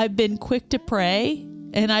 I've been quick to pray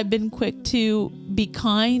and I've been quick to be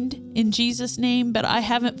kind in Jesus' name, but I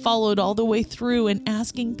haven't followed all the way through and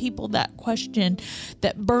asking people that question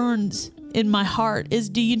that burns in my heart is,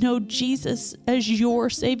 do you know Jesus as your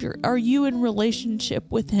Savior? Are you in relationship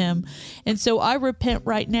with him? And so I repent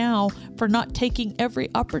right now for not taking every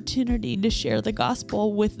opportunity to share the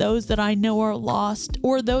gospel with those that I know are lost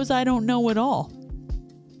or those I don't know at all,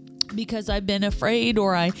 because I've been afraid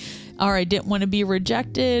or I didn't want to be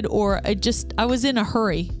rejected, or I was in a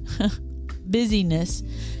hurry, busyness.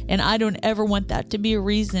 And I don't ever want that to be a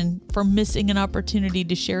reason for missing an opportunity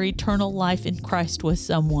to share eternal life in Christ with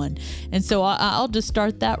someone. And so I'll just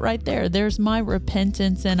start that right there. There's my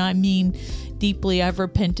repentance. And I mean deeply, I've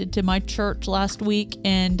repented to my church last week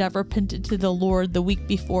and I've repented to the Lord the week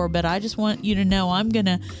before. But I just want you to know I'm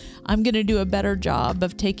gonna do a better job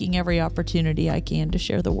of taking every opportunity I can to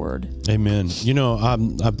share the word. Amen.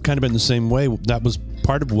 I've kind of been the same way. That was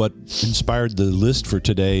part of what inspired the list for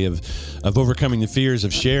today of overcoming the fears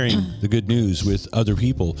of sharing the good news with other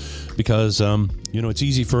people, because it's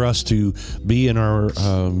easy for us to be in our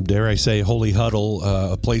dare I say holy huddle,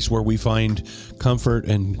 a place where we find comfort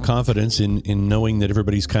and confidence in knowing that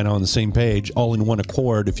everybody's kind of on the same page, all in one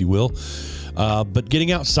accord, if you will, but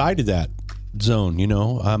getting outside of that zone,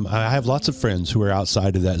 I have lots of friends who are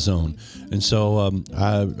outside of that zone, and so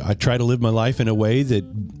I try to live my life in a way that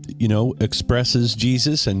expresses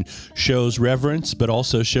Jesus and shows reverence, but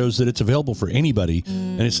also shows that it's available for anybody.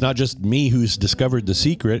 And it's not just me who's discovered the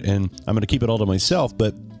secret and I'm going to keep it all to myself,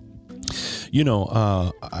 but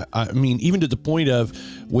I mean, even to the point of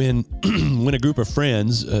when a group of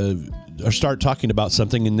friends start talking about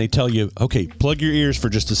something and they tell you, okay, plug your ears for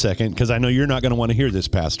just a second, because I know you're not going to want to hear this,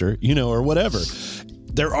 Pastor, or whatever.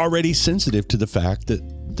 They're already sensitive to the fact that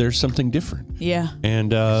there's something different. Yeah.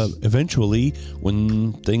 And eventually,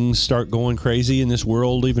 when things start going crazy in this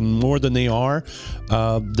world, even more than they are,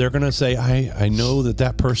 they're going to say, I know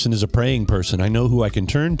that person is a praying person. I know who I can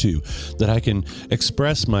turn to, that I can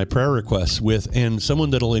express my prayer requests with, and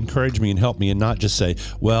someone that'll encourage me and help me, and not just say,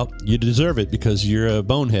 well, you deserve it because you're a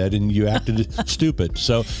bonehead and you acted stupid.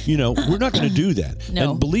 So, we're not going to do that.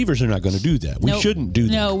 No. And believers are not going to do that. We shouldn't do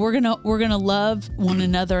that. No, we're gonna love one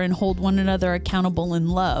another and hold one another accountable in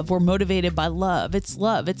love. We're motivated by love. It's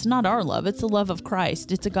love. It's not our love. It's the love of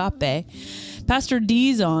Christ. It's agape. Pastor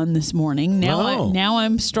D's on this morning. Now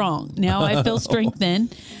I'm strong. Now I feel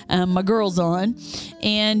strengthened. My girl's on,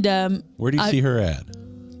 and where do you see her at?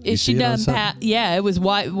 Is she done? Yeah, it was a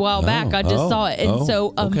while back. I just saw it, and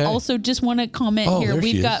okay. Also just want to comment here.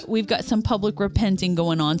 We've got some public repenting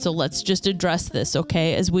going on, so let's just address this,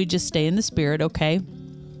 okay? As we just stay in the Spirit, okay?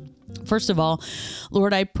 First of all,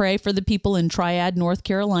 Lord, I pray for the people in Triad, North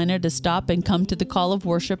Carolina, to stop and come to the call of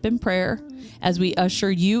worship and prayer as we usher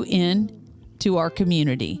you in to our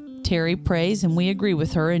community. Terry prays, and we agree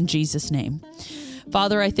with her in Jesus' name.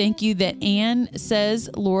 Father, I thank you that Anne says,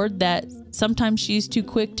 Lord, that sometimes she's too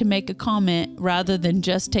quick to make a comment rather than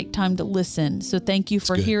just take time to listen. So thank you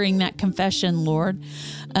for hearing that confession, Lord.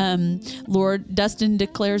 Lord, Dustin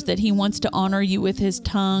declares that he wants to honor you with his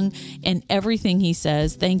tongue and everything he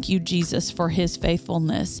says. Thank you, Jesus, for his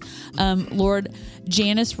faithfulness. Lord,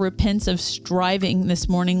 Janice repents of striving this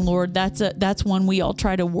morning, Lord. That's one we all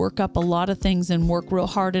try to work up a lot of things and work real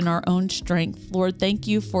hard in our own strength. Lord, thank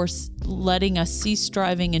you for letting us cease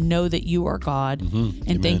striving and know that you are God. Mm-hmm. And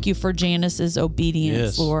Amen. Thank you for Janice's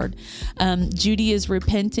obedience, Lord. Judy is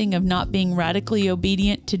repenting of not being radically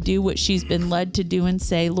obedient to do what she's been led to do and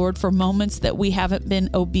say, Lord, for moments that we haven't been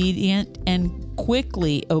obedient and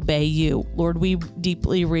quickly obey you. Lord, we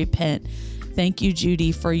deeply repent. Thank you,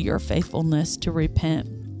 Judy, for your faithfulness to repent.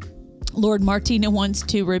 Lord, Martina wants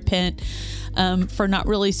to repent for not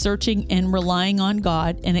really searching and relying on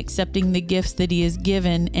God and accepting the gifts that he has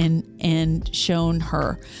given and shown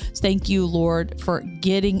her. Thank you, Lord, for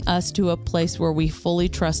getting us to a place where we fully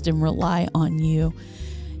trust and rely on you.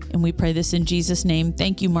 And we pray this in Jesus' name.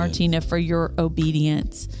 Thank you, Martina, for your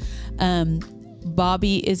obedience.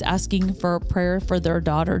 Bobby is asking for a prayer for their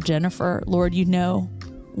daughter, Jennifer. Lord, you know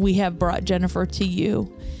we have brought Jennifer to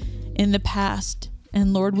you in the past.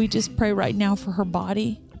 And Lord, we just pray right now for her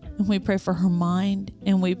body, and we pray for her mind,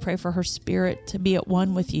 and we pray for her spirit to be at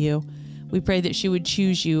one with you. We pray that she would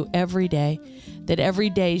choose you every day, that every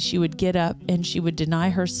day she would get up and she would deny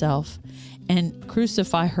herself and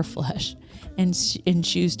crucify her flesh and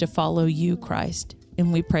choose to follow you, Christ.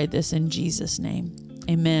 And we pray this in Jesus' name.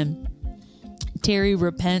 Amen. Terry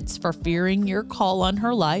repents for fearing your call on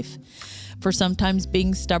her life, for sometimes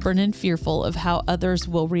being stubborn and fearful of how others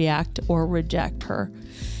will react or reject her.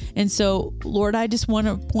 And so, Lord, I just want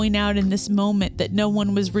to point out in this moment that no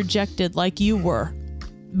one was rejected like you were,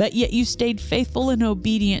 but yet you stayed faithful and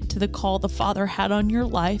obedient to the call the Father had on your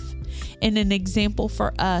life, and an example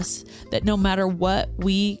for us that no matter what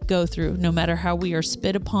we go through, no matter how we are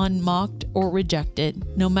spit upon, mocked, or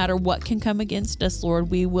rejected, no matter what can come against us, Lord,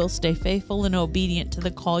 we will stay faithful and obedient to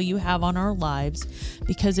the call you have on our lives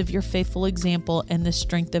because of your faithful example and the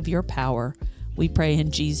strength of your power. We pray in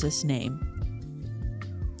Jesus' name.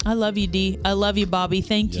 I love you, Dee. I love you, Bobby.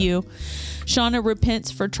 Thank you. Shauna repents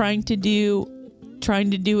for trying to do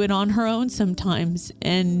it on her own sometimes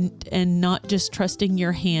and not just trusting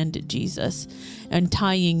your hand, Jesus, and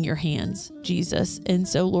tying your hands, Jesus. And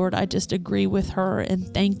so, Lord, I just agree with her,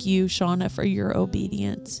 and thank you, Shauna, for your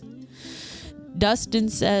obedience. Dustin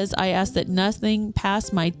says, I ask that nothing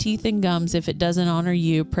pass my teeth and gums if it doesn't honor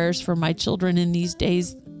you. Prayers for my children in these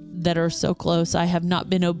days that are so close. I have not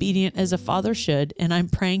been obedient as a father should, and I'm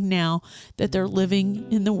praying now that they're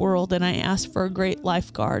living in the world, and I ask for a great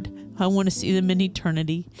lifeguard. I want to see them in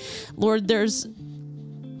eternity. Lord, there's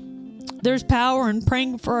power in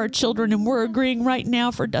praying for our children, and we're agreeing right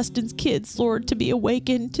now for Dustin's kids, Lord, to be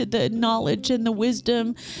awakened to the knowledge and the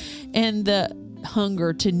wisdom and the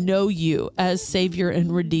hunger to know you as Savior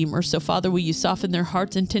and Redeemer. So, Father, will you soften their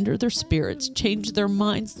hearts and tender their spirits, change their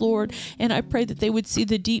minds, Lord, and I pray that they would see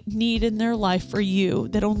the deep need in their life for you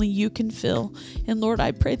that only you can fill. And Lord,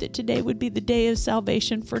 I pray that today would be the day of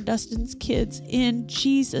salvation for Dustin's kids. In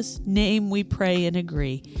Jesus' name we pray and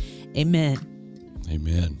agree. Amen.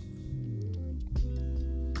 Amen.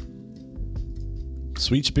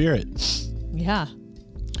 Sweet Spirit. Yeah.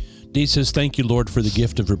 Dee says, thank you, Lord, for the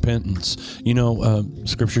gift of repentance. You know,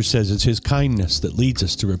 Scripture says it's His kindness that leads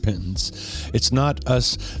us to repentance. It's not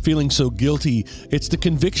us feeling so guilty. It's the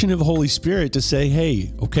conviction of the Holy Spirit to say,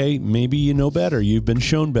 hey, okay, maybe you know better. You've been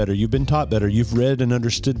shown better. You've been taught better. You've read and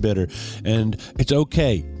understood better. And it's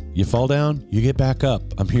okay. You fall down, you get back up.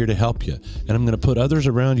 I'm here to help you. And I'm going to put others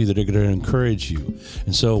around you that are going to encourage you.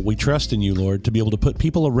 And so we trust in you, Lord, to be able to put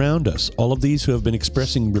people around us, all of these who have been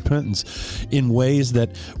expressing repentance in ways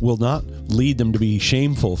that will not lead them to be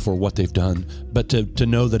shameful for what they've done, but to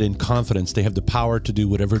know that in confidence they have the power to do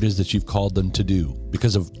whatever it is that you've called them to do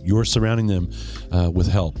because of your surrounding them with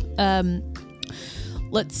help.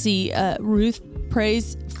 Let's see. Ruth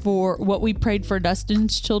prays for what we prayed for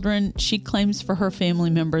Dustin's children. She claims for her family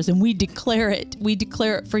members, and we declare it. We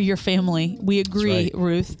declare it for your family. We agree, right.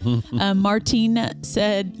 Ruth. Martina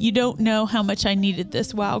said, you don't know how much I needed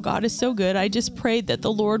this. Wow, God is so good. I just prayed that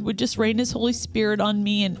the Lord would just rain His Holy Spirit on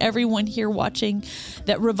me and everyone here watching,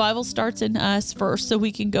 that revival starts in us first so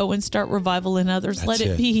we can go and start revival in others. That's Let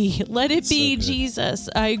it be. Let it be, so Jesus.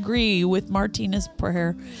 I agree with Martina's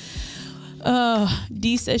prayer.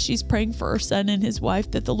 Dee says she's praying for her son and his wife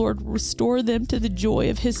that the Lord restore them to the joy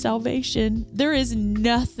of His salvation. There is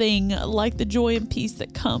nothing like the joy and peace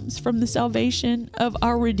that comes from the salvation of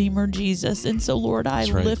our Redeemer Jesus. And so, Lord, I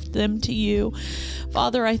lift them to you.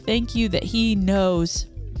 Father, I thank you that He knows.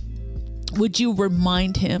 Would you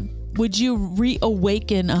remind him? Would you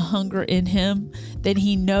reawaken a hunger in him that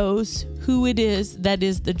he knows who it is that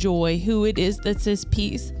is the joy, who it is that's His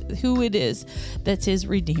peace, who it is that's His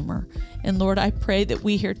Redeemer. And Lord, I pray that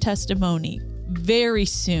we hear testimony very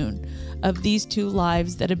soon of these two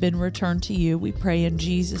lives that have been returned to you. We pray in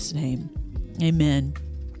Jesus' name. Amen.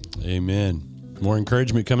 Amen. More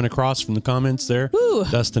encouragement coming across from the comments there. Woo.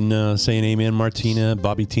 Dustin saying amen. Martina,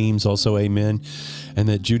 Bobby Teams also amen. And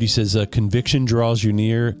that Judy says, conviction draws you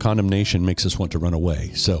near. Condemnation makes us want to run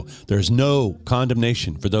away. So there's no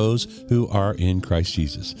condemnation for those who are in Christ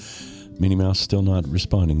Jesus. Minnie Mouse still not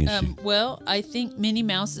responding, is she? Well, I think Minnie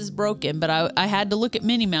Mouse is broken, but I had to look at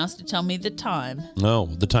Minnie Mouse to tell me the time. No,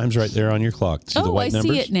 the time's right there on your clock. See the white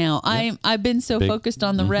numbers? See it now. Yeah. I've been so focused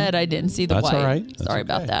on the red, I didn't see the white. That's all right. Sorry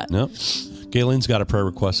about that. No. Galen's got a prayer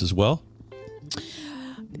request as well.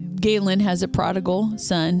 Galen has a prodigal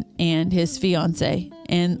son and his fiance.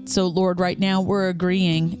 And so, Lord, right now we're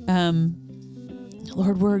agreeing.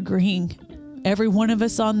 Lord, we're agreeing. Every one of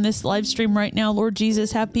us on this live stream right now, Lord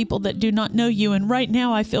Jesus, have people that do not know you. And right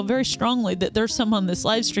now, I feel very strongly that there's some on this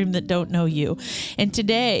live stream that don't know you. And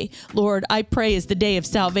today, Lord, I pray is the day of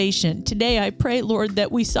salvation. Today, I pray, Lord,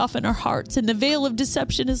 that we soften our hearts and the veil of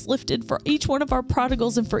deception is lifted for each one of our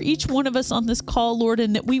prodigals and for each one of us on this call, Lord,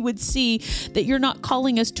 and that we would see that you're not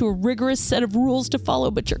calling us to a rigorous set of rules to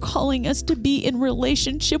follow, but you're calling us to be in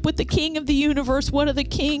relationship with the King of the universe. What the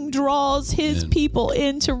King draws His people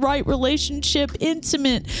into right relationship,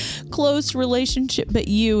 intimate, close relationship, but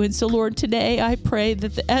you. And so, Lord, today I pray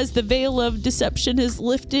that as the veil of deception is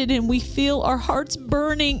lifted and we feel our hearts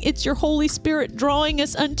burning, it's your Holy Spirit drawing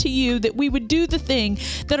us unto you, that we would do the thing,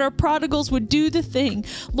 that our prodigals would do the thing,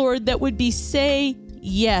 Lord, that would be say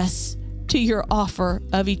yes to your offer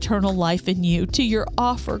of eternal life in you, to your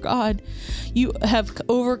offer, God. You have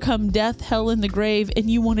overcome death, hell, and the grave, and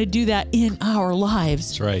you want to do that in our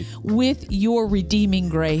lives. That's right. With your redeeming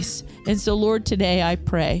grace. And so, Lord, today I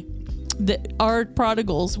pray that our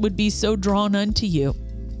prodigals would be so drawn unto you,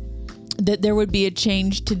 that there would be a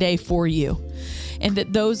change today for you. And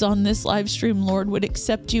that those on this live stream, Lord, would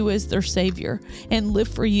accept you as their Savior and live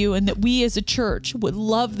for you. And that we as a church would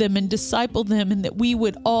love them and disciple them. And that we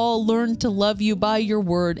would all learn to love you by your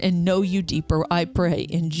word and know you deeper. I pray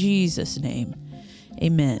in Jesus' name.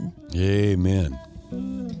 Amen. Amen.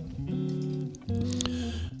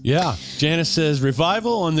 Yeah. Janice says,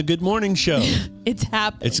 revival on the Good Morning Show. It's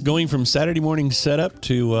happening. It's going from Saturday morning setup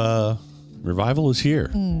to revival is here.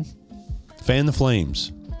 Fan the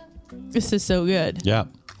flames. This is so good. Yeah.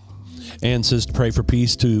 Anne says to pray for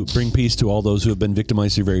peace, to bring peace to all those who have been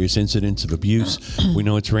victimized through various incidents of abuse. We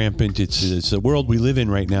know it's rampant. It's the world we live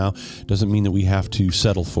in right now. Doesn't mean that we have to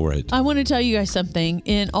settle for it. I want to tell you guys something.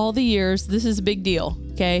 In all the years, this is a big deal,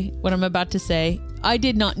 okay, what I'm about to say. I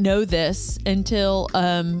did not know this until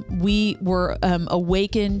we were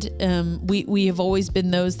awakened. We have always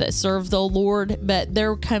been those that serve the Lord, but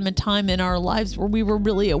there came a time in our lives where we were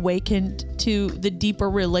really awakened to the deeper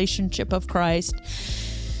relationship of Christ.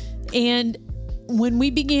 And when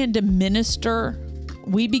we began to minister,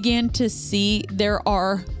 we began to see there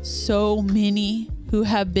are so many who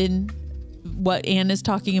have been, what Anne is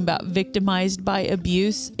talking about, victimized by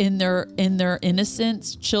abuse in their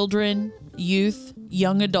innocence, children, youth,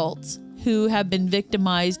 young adults who have been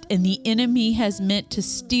victimized, and the enemy has meant to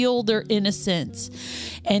steal their innocence.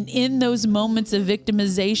 And in those moments of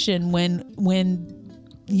victimization, when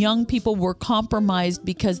young people were compromised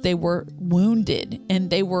because they were wounded and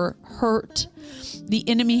they were hurt, the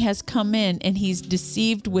enemy has come in and he's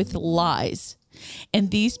deceived with lies. And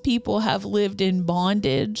these people have lived in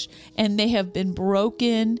bondage, and they have been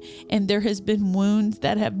broken, and there has been wounds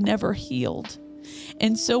that have never healed.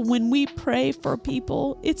 And so when we pray for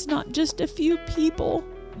people, it's not just a few people.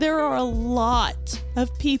 There are a lot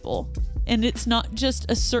of people, and it's not just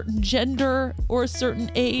a certain gender or a certain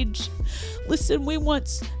age. Listen, we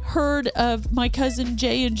once heard of my cousin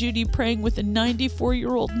Jay and Judy praying with a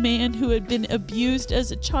 94-year-old man who had been abused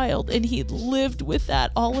as a child, and he lived with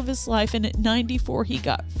that all of his life. And at 94, he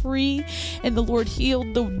got free, and the Lord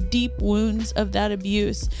healed the deep wounds of that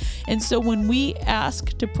abuse. And so when we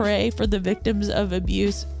ask to pray for the victims of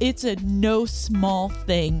abuse, it's a no small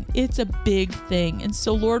thing. It's a big thing. And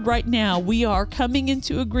so, Lord, right now, we are coming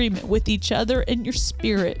into agreement with each other and your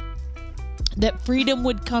spirit, that freedom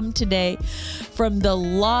would come today from the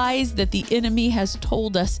lies that the enemy has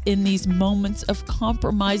told us in these moments of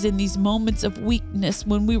compromise, in these moments of weakness.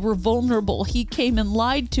 When we were vulnerable, he came and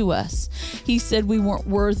lied to us. He said we weren't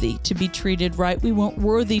worthy to be treated right. We weren't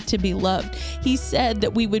worthy to be loved. He said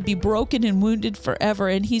that we would be broken and wounded forever,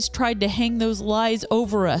 and he's tried to hang those lies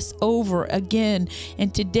over us over again.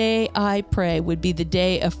 And today, I pray, would be the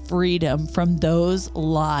day of freedom from those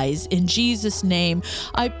lies. In Jesus' name,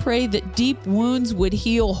 I pray that deep wounds would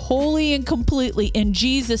heal wholly and completely in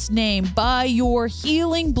Jesus' name by your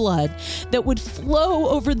healing blood that would flow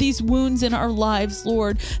over these wounds in our lives,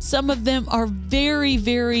 Lord. Some of them are very,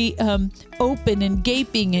 very open and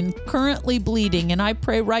gaping and currently bleeding. And I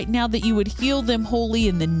pray right now that you would heal them wholly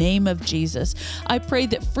in the name of Jesus. I pray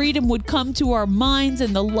that freedom would come to our minds,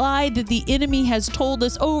 and the lie that the enemy has told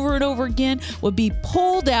us over and over again would be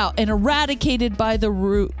pulled out and eradicated by the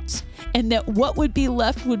roots. And that what would be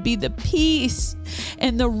left would be the peace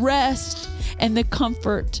and the rest and the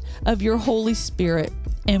comfort of your Holy Spirit.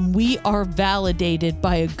 And we are validated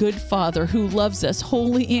by a good Father who loves us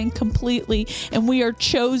wholly and completely. And we are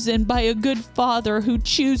chosen by a good Father who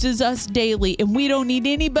chooses us daily. And we don't need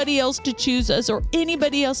anybody else to choose us or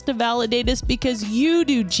anybody else to validate us, because you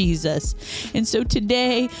do, Jesus. And so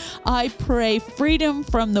today I pray freedom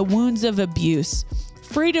from the wounds of abuse,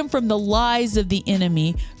 freedom from the lies of the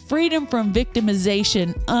enemy, freedom from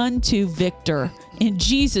victimization unto victor. In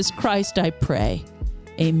Jesus Christ I pray.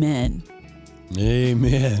 Amen.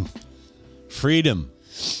 Amen. Freedom.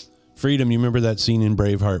 Freedom. You remember that scene in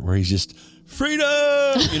Braveheart where he's just,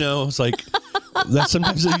 freedom! You know, it's like, that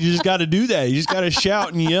sometimes you just got to do that. You just got to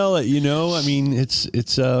shout and yell it, you know? I mean,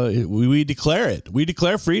 we declare it. We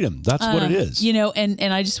declare freedom. That's what it is. You know, and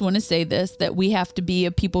I just want to say this, that we have to be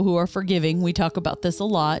a people who are forgiving. We talk about this a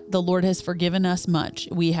lot. The Lord has forgiven us much.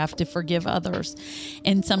 We have to forgive others.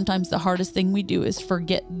 And sometimes the hardest thing we do is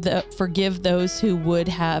forgive those who would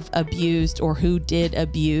have abused or who did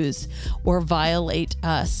abuse or violate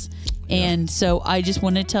us. And so I just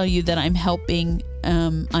want to tell you that I'm helping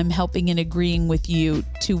and agreeing with you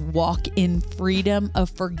to walk in freedom of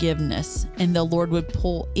forgiveness, and the Lord would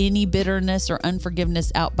pull any bitterness or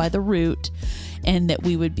unforgiveness out by the root, and that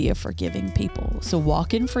we would be a forgiving people. So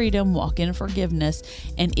walk in freedom, walk in forgiveness.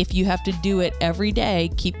 And if you have to do it every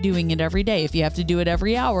day, keep doing it every day. If you have to do it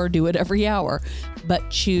every hour, do it every hour, but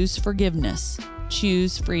choose forgiveness,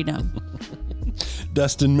 choose freedom.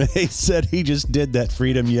 Dustin May said he just did that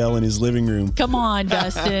freedom yell in his living room. Come on,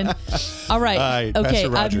 Dustin. All right. Okay,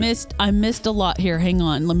 I missed a lot here. Hang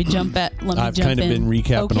on. Let me jump back. I've kind of been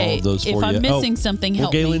recapping all of those for you. If I'm missing something,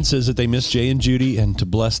 help me. Galen says that they miss Jay and Judy, and to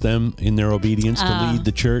bless them in their obedience to lead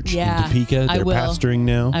the church in Topeka. They're pastoring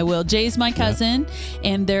now. I will. Jay's my cousin,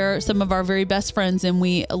 and they're some of our very best friends, and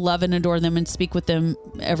we love and adore them and speak with them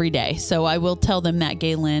every day. So I will tell them that,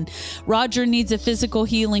 Galen. Roger needs a physical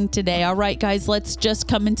healing today. All right, guys, let's just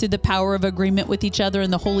come into the power of agreement with each other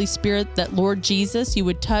and the Holy Spirit, that Lord Jesus, you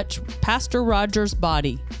would touch Pastor Roger's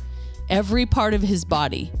body, every part of his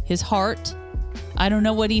body, his heart. I don't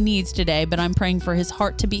know what he needs today, but I'm praying for his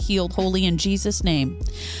heart to be healed wholly in Jesus' name.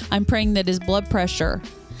 I'm praying that his blood pressure,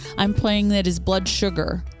 I'm praying that his blood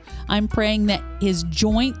sugar, I'm praying that his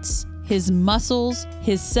joints, his muscles,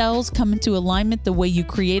 his cells come into alignment the way you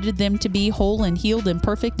created them to be, whole and healed and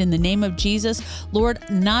perfect in the name of Jesus. Lord,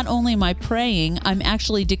 not only am I praying, I'm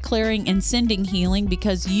actually declaring and sending healing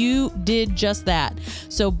because you did just that.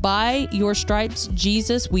 So by your stripes,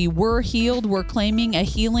 Jesus, we were healed. We're claiming a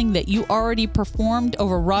healing that you already performed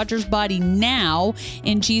over Roger's body now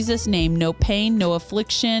in Jesus' name. No pain, no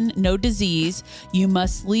affliction, no disease. You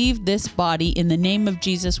must leave this body in the name of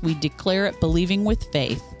Jesus. We declare it, believing with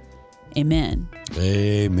faith. Amen.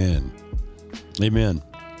 Amen. Amen.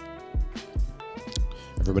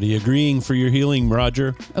 Everybody agreeing for your healing,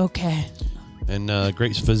 Roger. Okay. And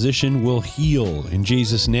great physician will heal in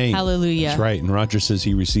Jesus' name. Hallelujah. That's right. And Roger says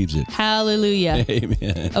he receives it. Hallelujah.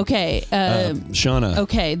 Amen. Okay. Shauna.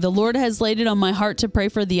 Okay. The Lord has laid it on my heart to pray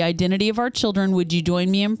for the identity of our children. Would you join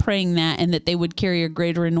me in praying that and that they would carry a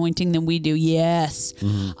greater anointing than we do? Yes.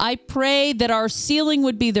 Mm-hmm. I pray that our ceiling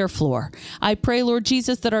would be their floor. I pray, Lord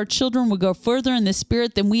Jesus, that our children would go further in the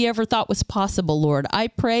spirit than we ever thought was possible, Lord. I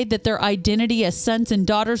pray that their identity as sons and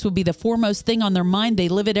daughters would be the foremost thing on their mind. They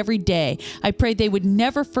live it every day. I pray they would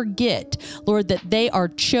never forget, Lord, that they are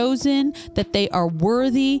chosen, that they are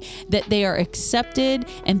worthy, that they are accepted,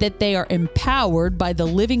 and that they are empowered by the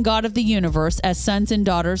living God of the universe as sons and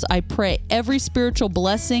daughters. I pray every spiritual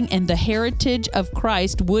blessing and the heritage of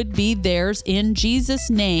Christ would be theirs in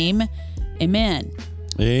Jesus' name. Amen.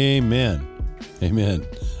 Amen. Amen.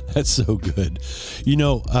 That's so good. You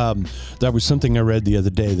know, that was something I read the other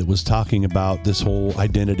day that was talking about this whole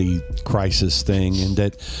identity crisis thing, and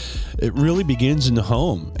that it really begins in the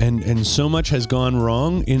home. And so much has gone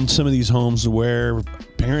wrong in some of these homes where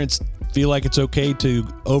parents feel like it's okay to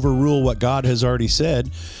overrule what God has already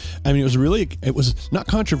said. I mean, it was not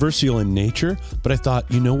controversial in nature, but I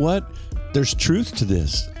thought, you know what? There's truth to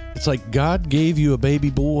this. It's like God gave you a baby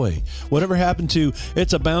boy. Whatever happened to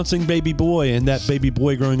it's a bouncing baby boy and that baby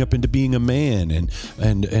boy growing up into being a man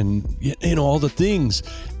and you know, all the things.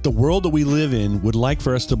 The world that we live in would like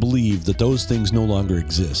for us to believe that those things no longer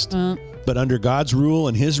exist. But under God's rule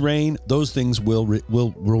and his reign, those things will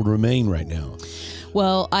remain right now.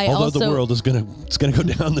 Well, although the world is gonna go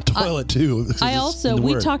down the toilet too.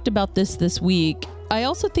 We talked about this week. I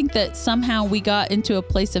also think that somehow we got into a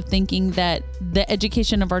place of thinking that the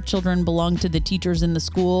education of our children belonged to the teachers in the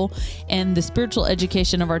school, and the spiritual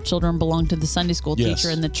education of our children belonged to the Sunday school teacher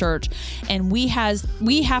in the church. And we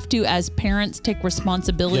have to, as parents, take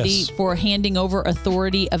responsibility for handing over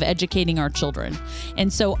authority of educating our children.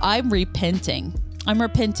 And so I'm repenting. I'm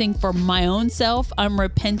repenting for my own self. I'm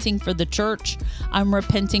repenting for the church. I'm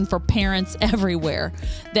repenting for parents everywhere.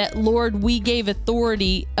 That, Lord, we gave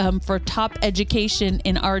authority for top education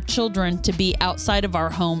in our children to be outside of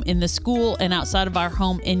our home, in the school, and outside of our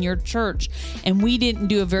home in your church. And we didn't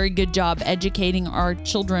do a very good job educating our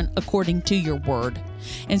children according to your word.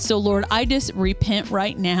 And so, Lord, I just repent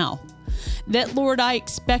right now that, Lord, I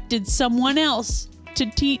expected someone else to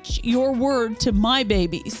teach your word to my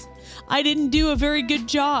babies. I didn't do a very good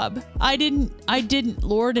job. I didn't,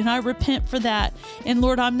 Lord, and I repent for that. And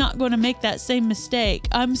Lord, I'm not going to make that same mistake.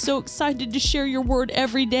 I'm so excited to share your word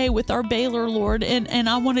every day with our Baylor, Lord, and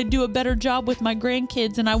I want to do a better job with my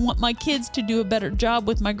grandkids, and I want my kids to do a better job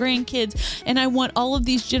with my grandkids, and I want all of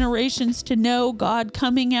these generations to know, God,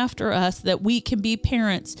 coming after us, that we can be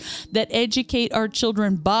parents that educate our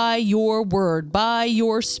children by your word, by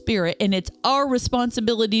your spirit, and it's our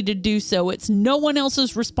responsibility to do so. It's no one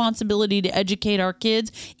else's responsibility to educate our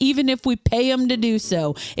kids, even if we pay them to do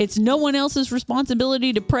so. It's no one else's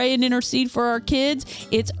responsibility to pray and intercede for our kids.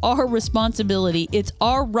 It's our responsibility. It's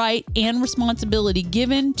our right and responsibility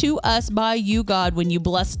given to us by you, God, when you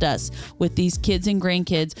blessed us with these kids and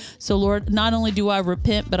grandkids. So, Lord, not only do I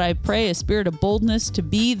repent, but I pray a spirit of boldness to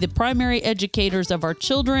be the primary educators of our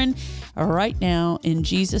children right now, in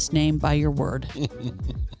Jesus' name, by your word.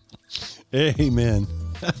 Amen.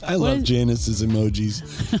 I love Janice's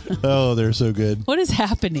emojis. Oh, they're so good. What is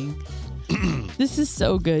happening? This is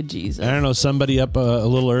so good, Jesus. I don't know. Somebody up a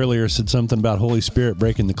little earlier said something about Holy Spirit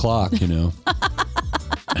breaking the clock, you know.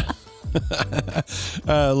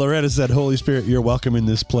 Loretta said, Holy Spirit, you're welcome in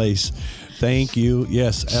this place. Thank you.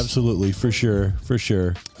 Yes, absolutely. For sure. For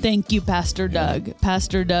sure. Thank you, Pastor Doug.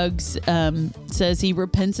 Pastor Doug says he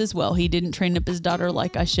repents as well. He didn't train up his daughter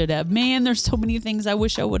like I should have. Man, there's so many things I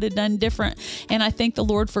wish I would have done different. And I thank the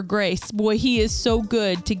Lord for grace. Boy, he is so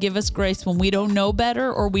good to give us grace when we don't know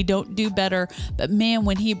better or we don't do better. But man,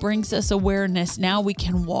 when he brings us awareness, now we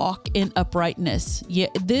can walk in uprightness.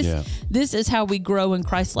 This is how we grow in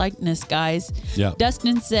Christ-likeness, guys. Yeah.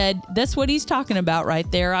 Dustin said, that's what he's talking about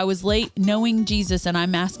right there. I was late knowing Jesus, and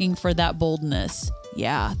I'm asking for that boldness.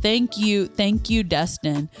 Yeah. Thank you. Thank you,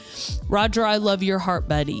 Dustin. Roger, I love your heart,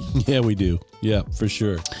 buddy. Yeah, we do. Yeah, for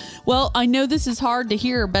sure. Well, I know this is hard to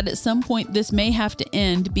hear, but at some point this may have to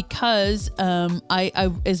end because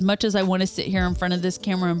I as much as I want to sit here in front of this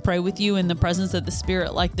camera and pray with you in the presence of the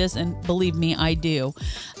Spirit like this, and believe me, I do,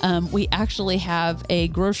 we actually have a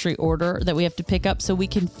grocery order that we have to pick up so we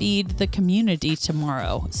can feed the community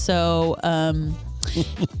tomorrow. So,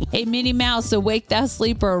 hey, Minnie Mouse, awake thou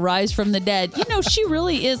sleeper, arise from the dead. You know, she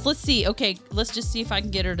really is. Let's see. Okay, let's just see if I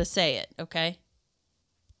can get her to say it, okay?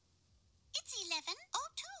 It's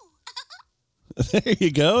 11:02. There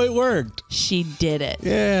you go. It worked. She did it.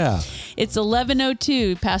 Yeah. It's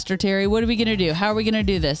 11:02, Pastor Terry. What are we going to do? How are we going to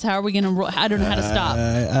do this? How are we going to I don't know how to stop.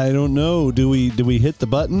 I don't know. Do we hit the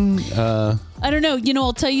button? I don't know. You know,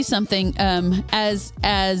 I'll tell you something. As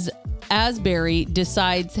Asbury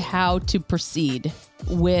decides how to proceed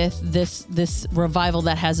with this revival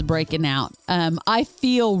that has broken out, I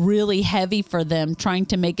feel really heavy for them trying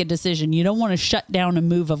to make a decision. You don't want to shut down a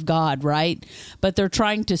move of God, right? But they're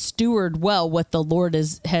trying to steward well what the Lord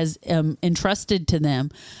has entrusted to them.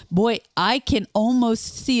 Boy, I can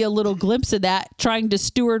almost see a little glimpse of that, trying to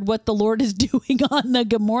steward what the Lord is doing on the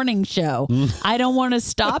Good Morning Show. I don't want to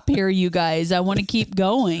stop here, you guys. I want to keep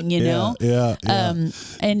going, you know? Yeah.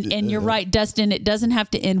 And you're right, Dustin, it doesn't have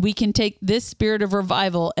to end. We can take this spirit of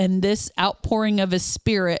revival and this outpouring of His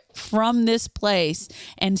Spirit from this place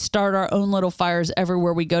and start our own little fires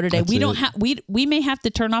everywhere we go today. We don't have we may have to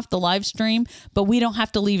turn off the live stream, but we don't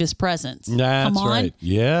have to leave His presence. That's Come on. right.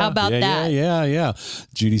 Yeah. How about that? Yeah.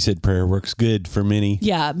 Judy said prayer works good for Minnie.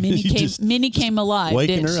 Yeah, Minnie came alive,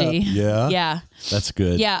 waking didn't her she? up. Yeah. Yeah. That's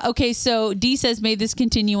good. Yeah. Okay. So Dee says, may this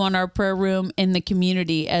continue on our prayer room in the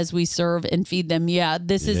community as we serve and feed them. Yeah,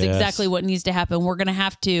 this is exactly what needs to happen. We're going to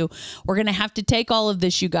have to take all of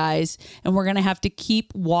this, you guys, and we're going to have to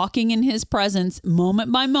keep walking in His presence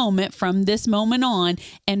moment by moment from this moment on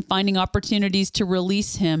and finding opportunities to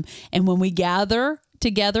release Him. And when we gather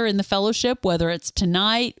together in the fellowship, whether it's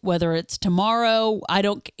tonight, whether it's tomorrow,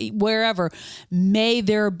 wherever, may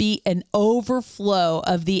there be an overflow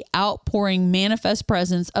of the outpouring manifest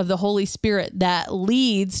presence of the Holy Spirit that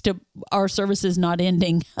leads to our services not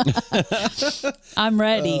ending. I'm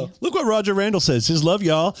ready. Look what Roger Randall says. Says, love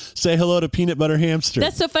y'all. Say hello to Peanut Butter Hamster.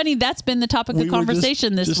 That's so funny. That's been the topic of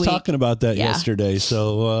conversation this week. Just talking about that yesterday.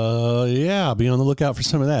 So, be on the lookout for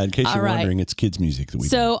some of that. In case you're wondering, it's kids' music that we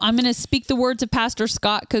do. I'm going to speak the words of Pastor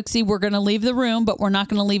Scott Cooksey. We're going to leave the room, but we're not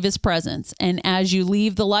going to leave His presence. And as you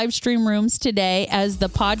leave the live stream rooms today, as the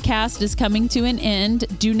podcast is coming to an end,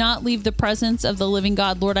 do not leave the presence of the living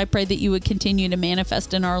God. Lord, I pray that you would continue to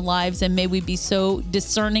manifest in our lives, and may we be so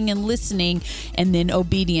discerning and listening and then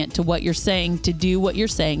obedient to what you're saying, to do what you're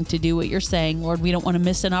saying, to do what you're saying. Lord, we don't want to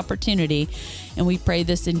miss an opportunity, and we pray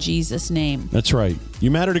this in Jesus' name. That's right. You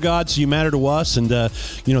matter to God, so you matter to us, and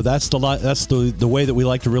that's the way that we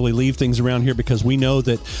like to really leave things around here, because we know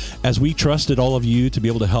that as we trusted all of you to be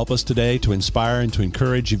able to help us today, to inspire and to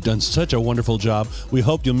encourage, you've done such a wonderful job. We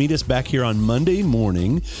hope you'll meet us back here on Monday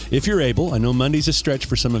morning, if you're able. I know Monday's a stretch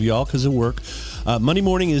for some of y'all because of work. Monday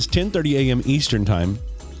morning is 10:30 a.m. Eastern Time.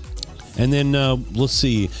 And then we'll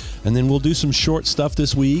see. And then we'll do some short stuff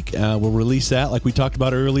this week. We'll release that like we talked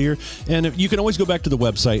about earlier. And you can always go back to the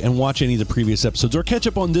website and watch any of the previous episodes or catch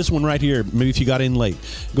up on this one right here. Maybe if you got in late,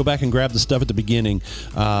 go back and grab the stuff at the beginning.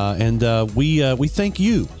 We thank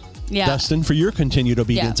you, Dustin, for your continued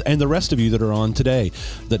obedience, and the rest of you that are on today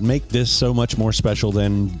that make this so much more special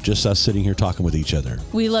than just us sitting here talking with each other.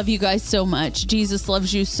 We love you guys so much. Jesus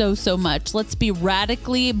loves you so, so much. Let's be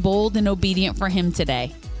radically bold and obedient for Him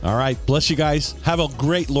today. All right. Bless you guys. Have a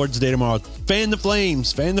great Lord's Day tomorrow. Fan the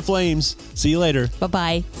flames. Fan the flames. See you later.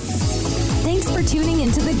 Bye-bye. Thanks for tuning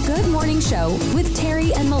into the Good Morning Show with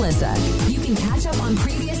Terry and Melissa. You can catch up on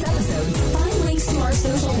previous episodes, find links to our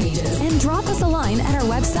social pages, and drop us a line at our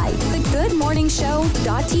website,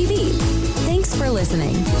 thegoodmorningshow.tv. Thanks for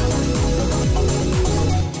listening.